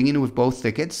could swing in with both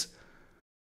thickets.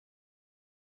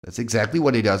 That's exactly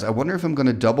what he does. I wonder if I'm going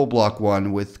to double block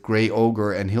one with Grey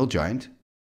Ogre and Hill Giant.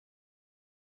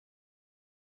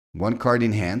 One card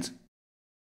in hand.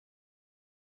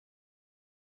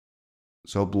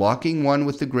 So blocking one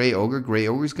with the Grey Ogre. Grey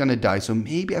Ogre's going to die, so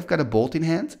maybe I've got a Bolt in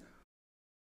hand.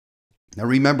 Now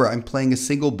remember, I'm playing a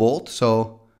single Bolt,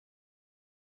 so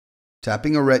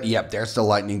tapping a red. Yep, there's the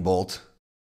Lightning Bolt.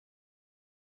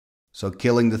 So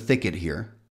killing the thicket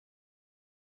here.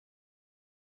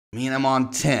 I mean, I'm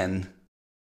on 10,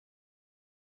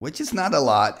 which is not a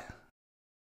lot.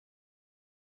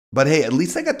 But hey, at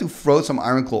least I got to throw some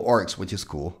Ironclaw Orcs, which is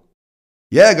cool.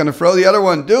 Yeah, gonna throw the other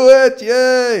one. Do it!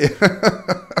 Yay!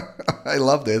 I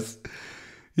love this.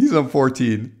 He's on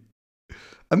 14.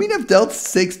 I mean, I've dealt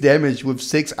 6 damage with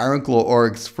 6 Ironclaw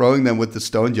Orcs, throwing them with the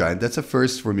Stone Giant. That's a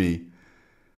first for me.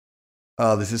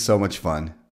 Oh, this is so much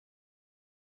fun.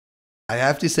 I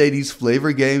have to say, these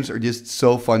flavor games are just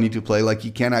so funny to play. Like,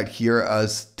 you cannot hear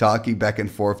us talking back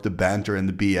and forth, the banter and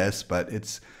the BS, but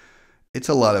it's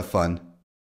a lot of fun.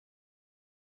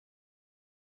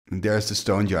 And there's the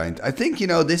Stone Giant. I think, you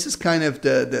know, this is kind of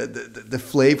the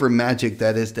flavor magic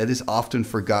that is often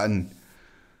forgotten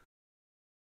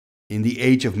in the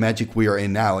age of Magic we are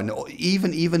in now. And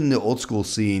even in the old school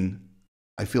scene,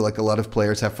 I feel like a lot of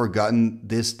players have forgotten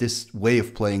this way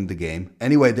of playing the game.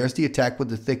 Anyway, there's the attack with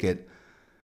the thicket.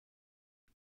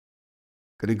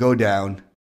 Gonna go down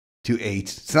to 8.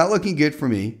 It's not looking good for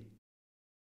me.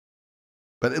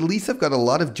 But at least I've got a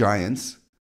lot of giants.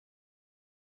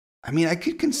 I mean, I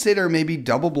could consider maybe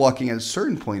double blocking at a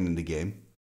certain point in the game.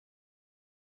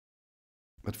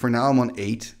 But for now, I'm on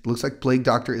 8. It looks like Plague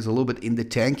Doctor is a little bit in the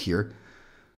tank here.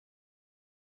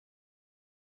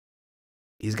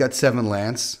 He's got 7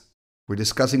 lands. We're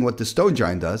discussing what the Stone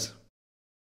Giant does.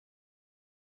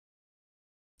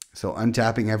 So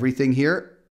untapping everything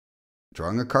here.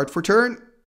 Drawing a card for turn.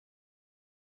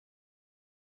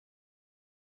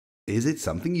 Is it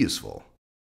something useful?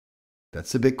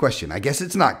 That's the big question. I guess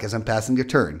it's not, because I'm passing a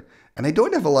turn. And I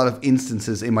don't have a lot of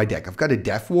instances in my deck. I've got a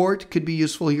Death Ward, could be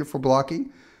useful here for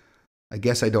blocking. I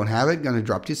guess I don't have it. Gonna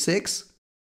drop to 6.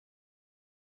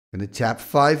 Gonna tap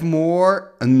 5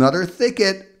 more. Another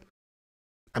thicket.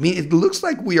 I mean, it looks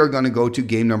like we are gonna go to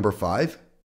game number 5.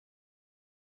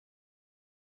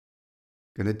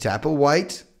 Gonna tap a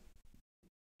white.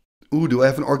 Ooh, do I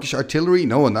have an Orcish Artillery?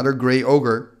 No, another Grey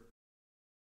Ogre.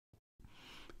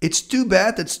 It's too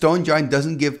bad that Stone Giant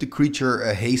doesn't give the creature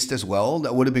a haste as well.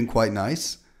 That would have been quite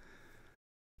nice.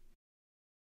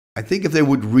 I think if they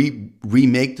would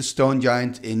remake the Stone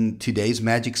Giant in today's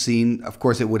Magic scene, of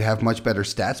course it would have much better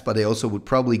stats, but they also would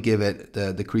probably give it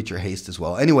the creature haste as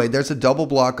well. Anyway, there's a double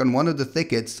block on one of the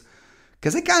thickets,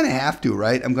 because I kind of have to,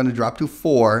 right? I'm going to drop to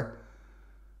 4.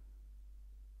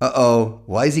 Uh-oh.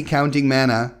 Why is he counting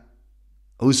mana?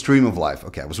 Oh, Stream of Life.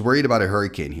 Okay, I was worried about a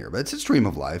Hurricane here, but it's a Stream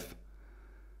of Life.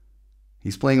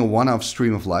 He's playing a one-off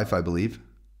Stream of Life, I believe.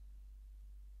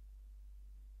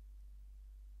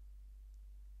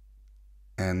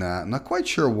 And I'm not quite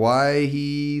sure why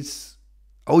he's...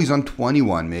 Oh, he's on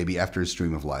 21 maybe after his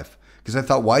Stream of Life. Because I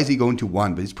thought, why is he going to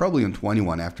 1? But he's probably on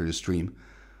 21 after the stream.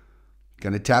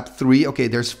 Gonna tap 3. Okay,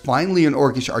 there's finally an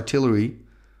Orcish Artillery.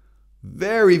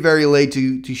 Very, very late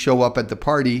to show up at the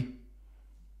party.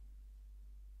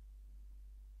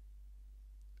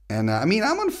 And I mean,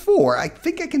 I'm on 4. I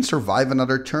think I can survive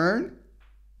another turn.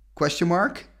 Question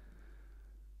mark.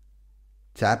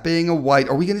 Tapping a white.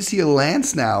 Are we going to see a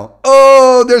lance now?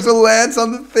 Oh, there's a lance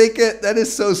on the thicket. That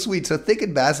is so sweet. So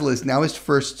Thicket Basilisk now is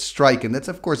first strike. And that's,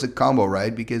 of course, a combo,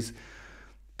 right? Because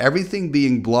everything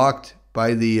being blocked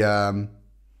by the...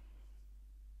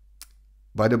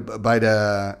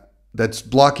 that's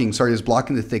blocking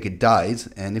the thicket dies.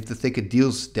 And if the thicket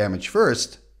deals damage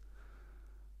first...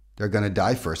 they're going to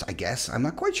die first, I guess. I'm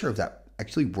not quite sure if that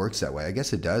actually works that way. I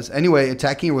guess it does. Anyway,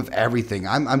 attacking it with everything.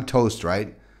 I'm toast,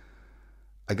 right?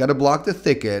 I got to block the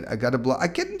thicket. I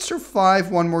can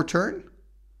survive one more turn.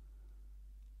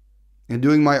 And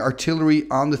doing my artillery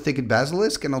on the Thicket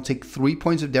Basilisk. And I'll take 3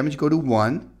 points of damage, go to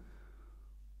 1.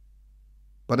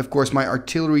 But of course, my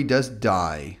artillery does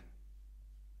die.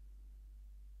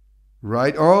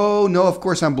 Right? Oh, no, of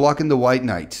course, I'm blocking the White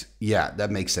Knight. Yeah,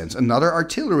 that makes sense. Another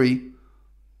artillery.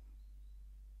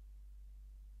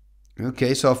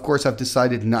 Okay, so of course I've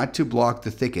decided not to block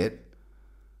the thicket.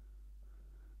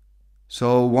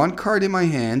 So 1 card in my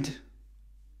hand.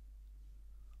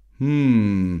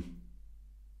 And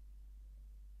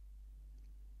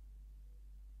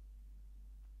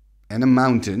a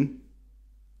mountain.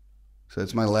 So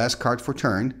that's my last card for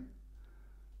turn.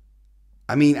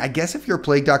 I mean, I guess if you're a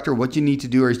Plague Doctor, what you need to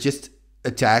do is just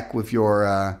attack with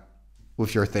your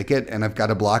thicket, and I've got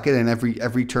to block it, and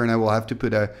every turn I will have to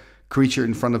put a creature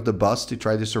in front of the bus to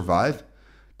try to survive.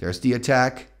 There's the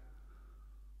attack.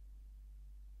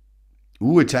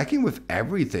 Ooh, attacking with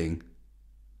everything.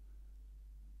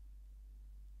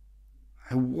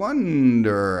 I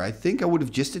wonder, I think I would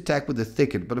have just attacked with the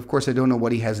thicket, but of course I don't know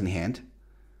what he has in hand.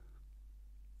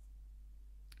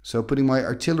 So putting my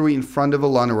artillery in front of a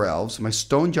Lanor Elves, my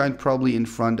Stone Giant probably in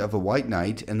front of a White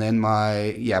Knight, and then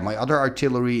my other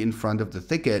artillery in front of the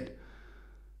thicket.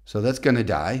 So that's gonna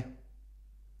die.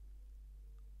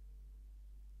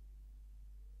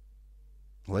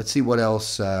 Let's see what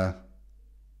else,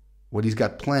 what he's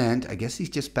got planned. I guess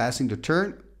he's just passing the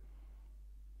turn.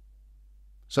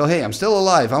 So hey, I'm still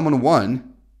alive. I'm on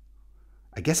 1.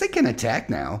 I guess I can attack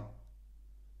now.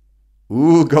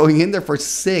 Ooh, going in there for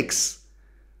 6.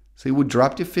 So he would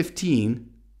drop to 15.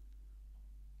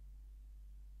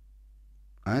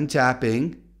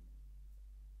 Untapping.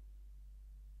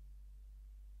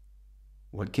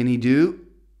 What can he do?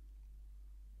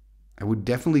 I would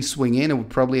definitely swing in. I would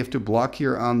probably have to block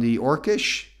here on the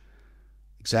Orcish.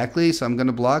 Exactly, so I'm going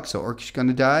to block. So Orcish going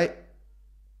to die.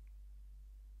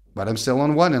 But I'm still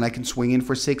on 1, and I can swing in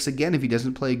for 6 again if he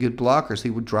doesn't play a good blocker. So he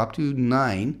would drop to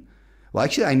 9. Well,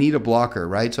 actually, I need a blocker,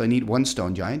 right? So I need 1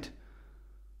 Stone Giant.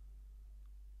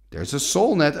 There's a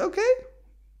Soul Net. Okay.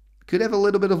 Could have a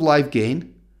little bit of life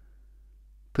gain.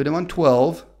 Put him on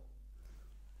 12.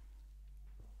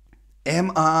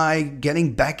 Am I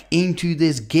getting back into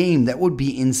this game? That would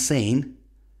be insane.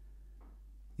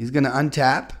 He's going to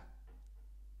untap.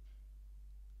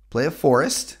 Play a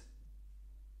Forest.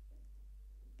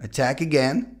 Attack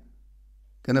again.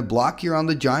 Going to block here on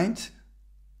the Giant.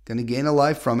 Going to gain a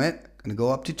life from it. Going to go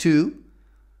up to 2.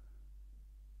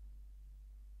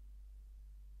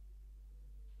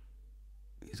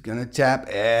 He's going to tap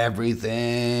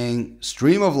everything.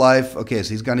 Stream of Life. Okay,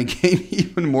 so he's going to gain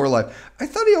even more life. I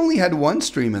thought he only had 1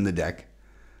 stream in the deck.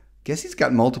 Guess he's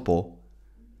got multiple.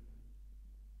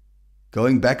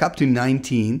 Going back up to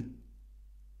 19.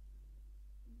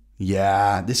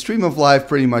 Yeah, this Stream of Life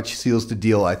pretty much seals the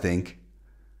deal, I think.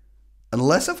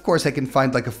 Unless, of course, I can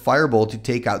find like a Fireball to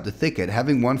take out the Thicket.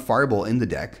 Having 1 Fireball in the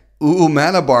deck. Ooh,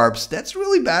 Mana Barbs. That's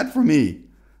really bad for me.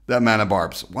 That Mana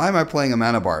Barbs. Why am I playing a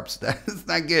Mana Barbs? That's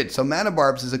not good. So Mana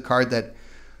Barbs is a card that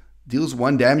deals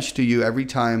 1 damage to you every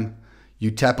time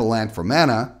you tap a land for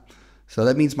mana. So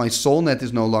that means my Soul Net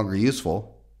is no longer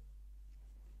useful.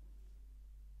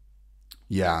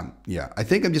 Yeah. I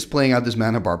think I'm just playing out this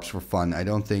Mana Barbs for fun. I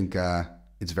don't think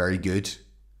it's very good.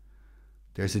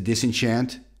 There's a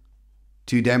Disenchant.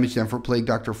 2 damage then for Plague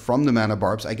Doctor from the Mana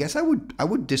Barbs. I guess I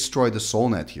would destroy the Soul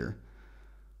Net here.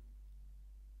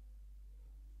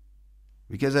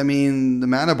 Because, I mean, the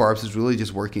Mana Barbs is really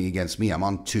just working against me. I'm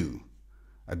on 2.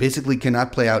 I basically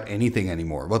cannot play out anything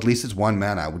anymore. Well, at least it's 1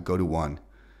 mana. I would go to 1.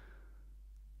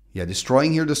 Yeah,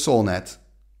 destroying here the Soul Net.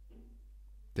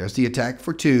 There's the attack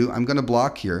for 2. I'm going to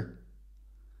block here.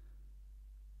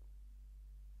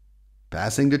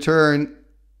 Passing the turn.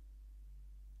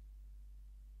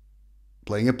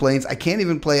 Playing a Plains. I can't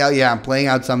even play out. Yeah, I'm playing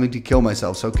out something to kill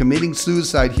myself. So committing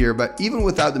suicide here. But even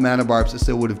without the Mana Barbs, I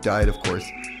still would have died, of course.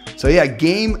 So yeah,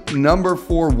 game number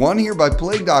 4, won here by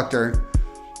Plague Doctor.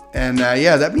 And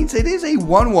yeah, that means it is a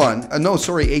 1-1. No,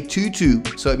 sorry, a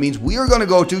 2-2. So it means we are going to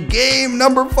go to game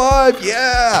number 5.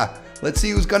 Yeah! Let's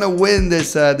see who's going to win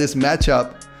this this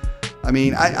matchup. I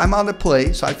mean, I'm on the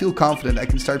play, so I feel confident I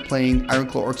can start playing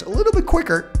Ironclaw Orcs a little bit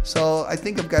quicker. So I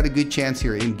think I've got a good chance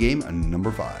here in game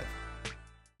number 5.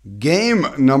 Game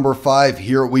number 5,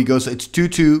 here we go. So it's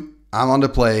 2-2. I'm on the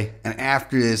play, and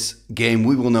after this game,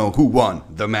 we will know who won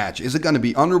the match. Is it going to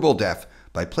be Honorable Death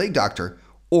by Plague Doctor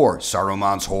or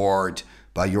Saruman's Horde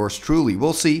by yours truly?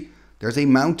 We'll see. There's a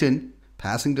mountain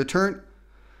passing the turn.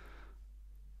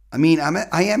 I mean,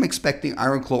 I am expecting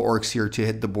Ironclaw Orcs here to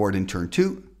hit the board in turn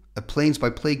 2. A Plains by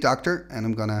Plague Doctor, and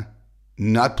I'm going to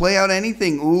not play out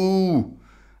anything. Ooh,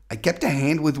 I kept a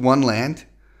hand with 1 land.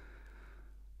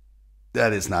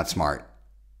 That is not smart.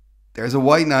 There's a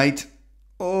White Knight.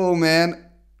 Oh, man.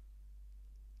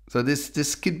 So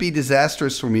this could be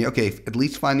disastrous for me. Okay, at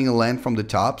least finding a land from the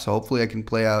top. So hopefully I can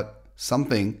play out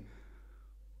something.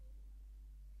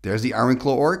 There's the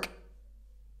Ironclaw Orc.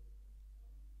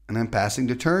 And I'm passing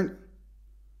the turn.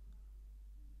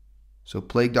 So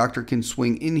Plague Doctor can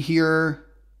swing in here.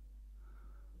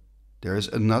 There's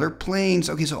another Plains.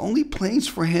 Okay, so only Plains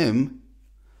for him.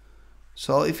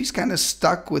 So if he's kind of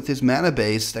stuck with his mana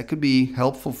base, that could be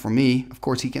helpful for me. Of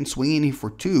course, he can swing in here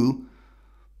for 2.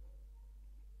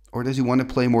 Or does he want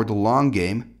to play more the long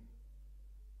game?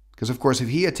 Because, of course, if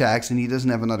he attacks and he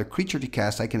doesn't have another creature to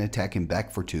cast, I can attack him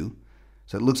back for 2.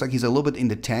 So it looks like he's a little bit in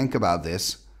the tank about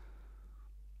this.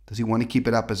 Does he want to keep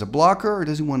it up as a blocker, or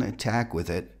does he want to attack with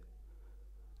it?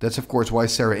 That's, of course, why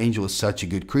Sarah Angel is such a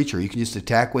good creature. You can just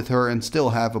attack with her and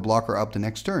still have a blocker up the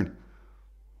next turn.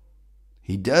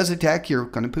 He does attack here.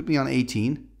 Going to put me on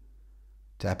 18.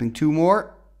 Tapping 2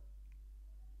 more.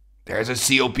 There's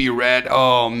a COP red.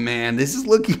 Oh, man. This is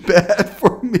looking bad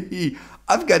for me.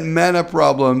 I've got mana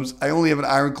problems. I only have an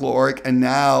Ironclaw Orc. And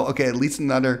now, okay, at least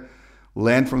another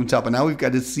land from the top. And now we've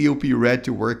got a COP red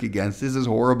to work against. This is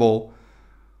horrible.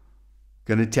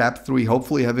 Gonna tap 3,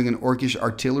 hopefully having an Orcish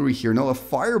Artillery here. No, a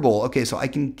Fireball. Okay, so I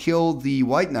can kill the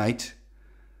White Knight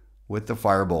with the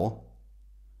Fireball.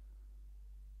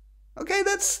 Okay,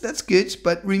 that's good.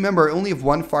 But remember, I only have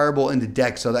 1 Fireball in the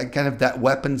deck, so that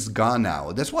weapon's gone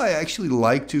now. That's why I actually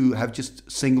like to have just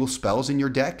single spells in your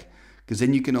deck, because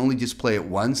then you can only just play it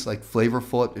once, like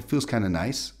flavorful. It feels kind of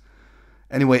nice.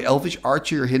 Anyway, Elvish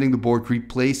Archer hitting the board,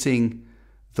 replacing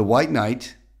the White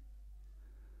Knight.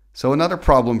 So another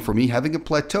problem for me, having a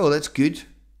plateau, that's good.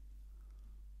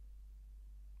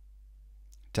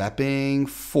 Tapping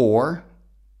 4.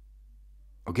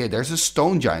 Okay, there's a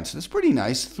Stone Giant, so that's pretty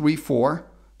nice. 3/4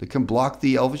 that can block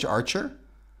the Elvish Archer.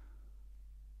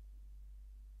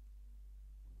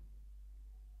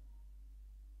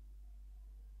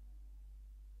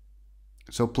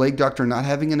 So Plague Doctor not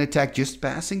having an attack, just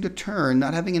passing the turn,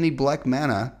 not having any black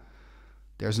mana.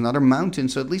 There's another mountain,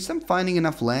 so at least I'm finding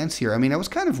enough lands here. I mean, I was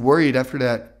kind of worried after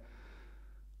that,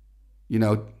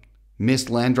 missed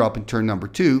land drop in turn number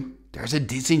 2. There's a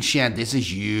Disenchant. This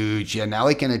is huge. Yeah, now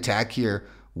I can attack here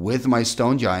with my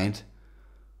Stone Giant.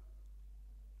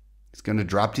 It's going to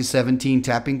drop to 17,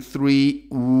 tapping 3.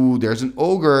 Ooh, there's an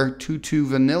Ogre, 2/2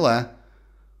 vanilla.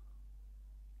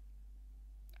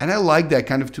 And I like that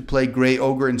kind of to play Grey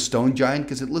Ogre and Stone Giant,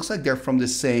 because it looks like they're from the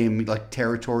same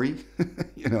territory,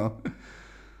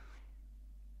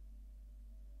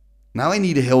 Now I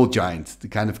need a Hill Giant to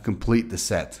kind of complete the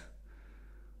set.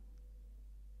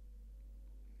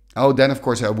 Oh, then of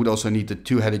course I would also need the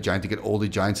 2-headed giant to get all the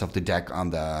giants off the deck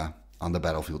on the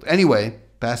battlefield. Anyway,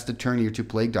 pass the turn here to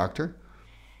Plague Doctor.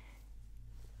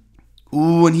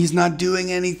 Ooh, and he's not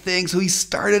doing anything. So he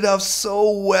started off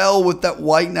so well with that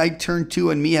White Knight turn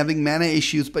 2 and me having mana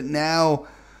issues, but now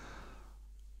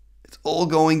it's all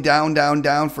going down, down,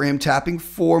 down for him. Tapping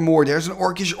 4 more. There's an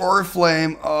Orcish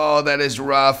Oriflame. Oh, that is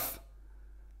rough.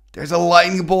 There's a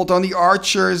Lightning Bolt on the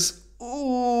Archers.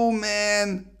 Ooh,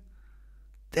 man.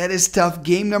 That is tough.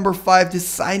 Game number 5,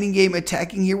 deciding game,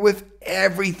 attacking here with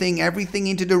everything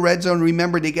into the red zone.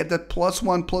 Remember, they get that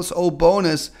 +1/+0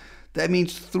 bonus. That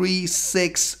means 3,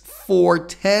 6, 4,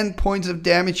 10 points of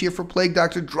damage here for Plague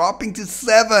Doctor, dropping to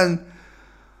 7.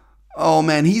 Oh,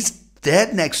 man, he's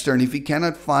dead next turn if he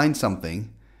cannot find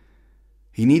something.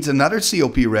 He needs another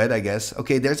COP red, I guess.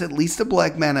 Okay, there's at least a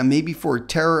black mana, maybe for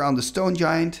Terror on the Stone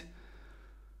Giant.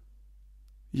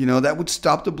 That would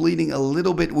stop the bleeding a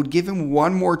little bit, would give him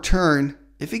 1 more turn.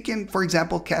 If he can, for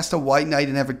example, cast a White Knight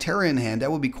and have a Terror in hand,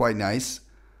 that would be quite nice.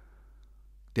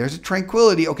 There's a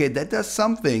Tranquility. Okay, that does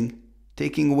something,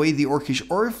 taking away the Orcish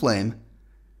Oriflame.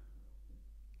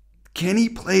 Can he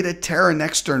play the Terror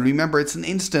next turn? Remember, it's an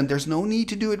instant. There's no need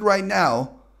to do it right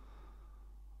now.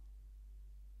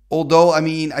 Although, I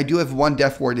mean, I do have 1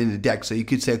 Death Ward in the deck, so you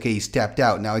could say, okay, he's tapped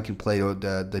out. Now I can play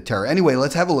the Terror. Anyway,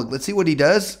 let's have a look. Let's see what he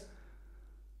does.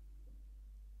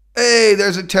 Hey,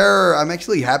 there's a Terror. I'm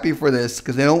actually happy for this,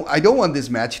 because I don't want this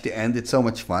match to end. It's so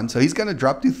much fun. So he's going to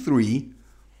drop to 3.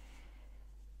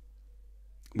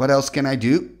 What else can I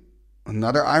do?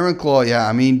 Another Ironclaw. Yeah,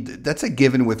 I mean, that's a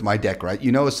given with my deck, right?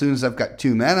 As soon as I've got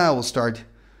 2 mana, I will start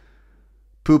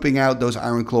pooping out those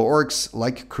Ironclaw Orcs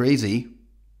like crazy.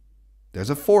 There's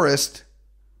a Forest.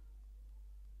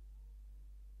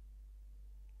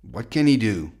 What can he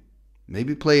do?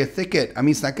 Maybe play a Thicket. I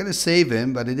mean, it's not going to save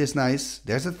him, but it is nice.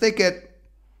 There's a Thicket.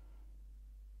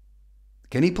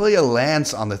 Can he play a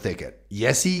Lance on the Thicket?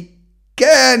 Yes, he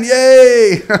can.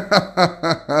 Yay!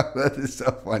 That is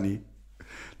so funny.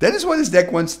 That is what his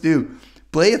deck wants to do.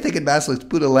 Play a Thicket Basilisk,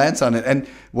 put a Lance on it. And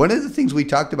one of the things we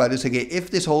talked about is, okay,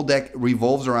 if this whole deck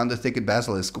revolves around the Thicket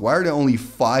Basilisk, why are there only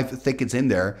 5 Thickets in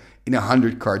there in a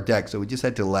 100-card deck? So we just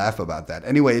had to laugh about that.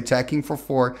 Anyway, attacking for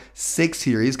 4, 6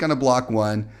 here. He's going to block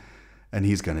 1, and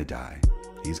he's going to die.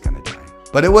 He's going to die.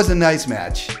 But it was a nice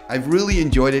match. I've really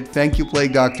enjoyed it. Thank you,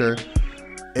 Plague Doctor.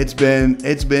 It's been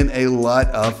a lot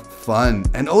of fun.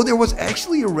 And oh, there was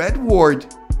actually a Red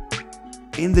Ward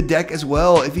in the deck as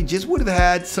well. If he just would have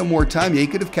had some more time, he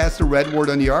could have cast a Red Ward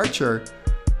on the Archer.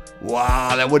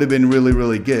 Wow, that would have been really,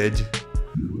 really good.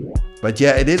 But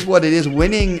yeah, it is what it is,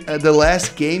 winning the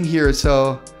last game here.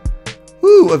 So,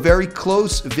 woo, a very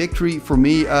close victory for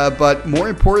me. But more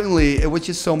importantly, it was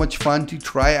just so much fun to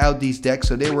try out these decks.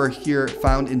 So they were here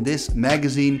found in this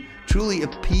magazine. Truly a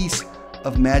piece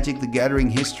of Magic the Gathering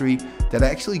history that I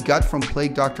actually got from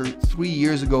Plague Doctor 3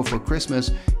 years ago for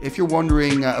Christmas. If you're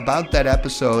wondering about that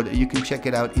episode, you can check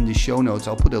it out in the show notes.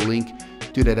 I'll put a link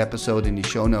to that episode in the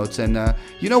show notes. And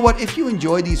you know what? If you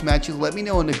enjoy these matches, let me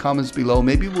know in the comments below.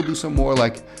 Maybe we'll do some more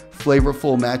like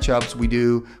flavorful matchups. We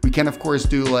can of course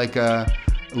do like a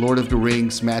Lord of the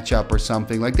Rings matchup or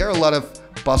something. Like there are a lot of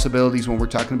possibilities when we're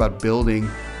talking about building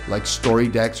like story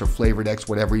decks or flavor decks,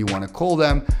 whatever you want to call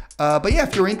them. But yeah,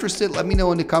 if you're interested, let me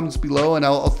know in the comments below, and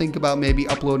I'll think about maybe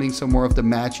uploading some more of the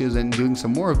matches and doing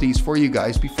some more of these for you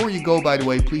guys. Before you go, by the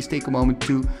way, please take a moment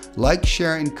to like,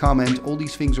 share, and comment. All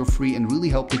these things are free and really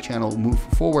help the channel move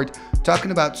forward.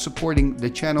 Talking about supporting the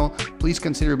channel, please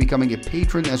consider becoming a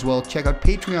patron as well. Check out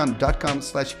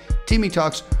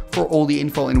patreon.com/TimmyTalks for all the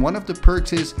info. And one of the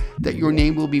perks is that your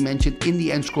name will be mentioned in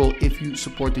the end scroll if you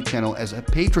support the channel as a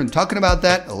patron. Talking about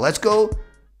that, let's go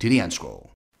to the end scroll.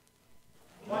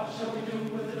 What shall we do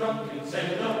with the drunken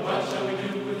sailor? What shall we do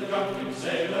with the drunken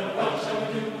sailor? What shall we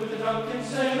do with the drunken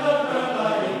sailor?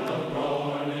 Early in the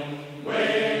morning,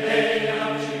 way hey and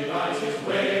up she rises,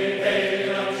 way hey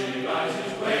and up she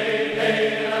rises, way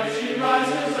hey and up she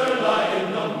rises. Early in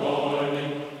the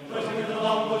morning, putting in the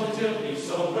long boat until he's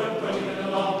sober, putting in the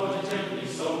long boat until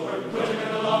he's sober, putting in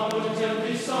the long boat until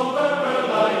he's sober.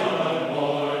 Early in the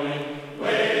morning,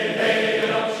 way hey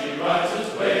and up she rises,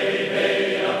 way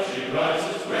hey and up she rises.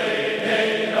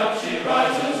 She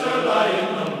rises early in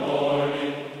the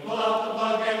morning. Pull out the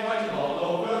plug and wet him all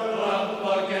over. Pull out the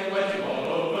plug and wet him all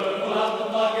over. Pull out the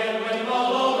plug and wet him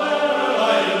all over.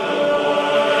 Early in the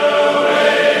morning.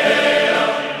 Way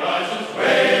up she rises.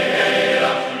 Way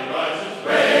up she rises.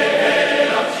 Way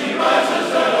up she rises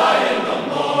early in the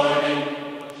morning.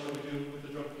 What shall we do with the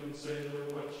drunken sailor?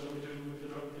 What shall we do with the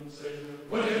drunken sailor?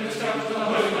 Put in the scouts to the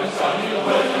host my son.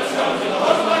 Put in the scouts to the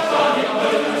host my son.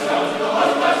 Put in the scouts to the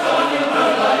host my son.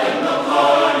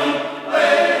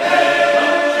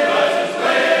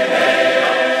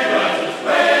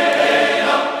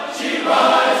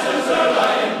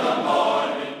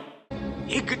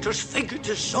 Igitus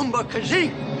figitus sumba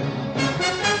kazee.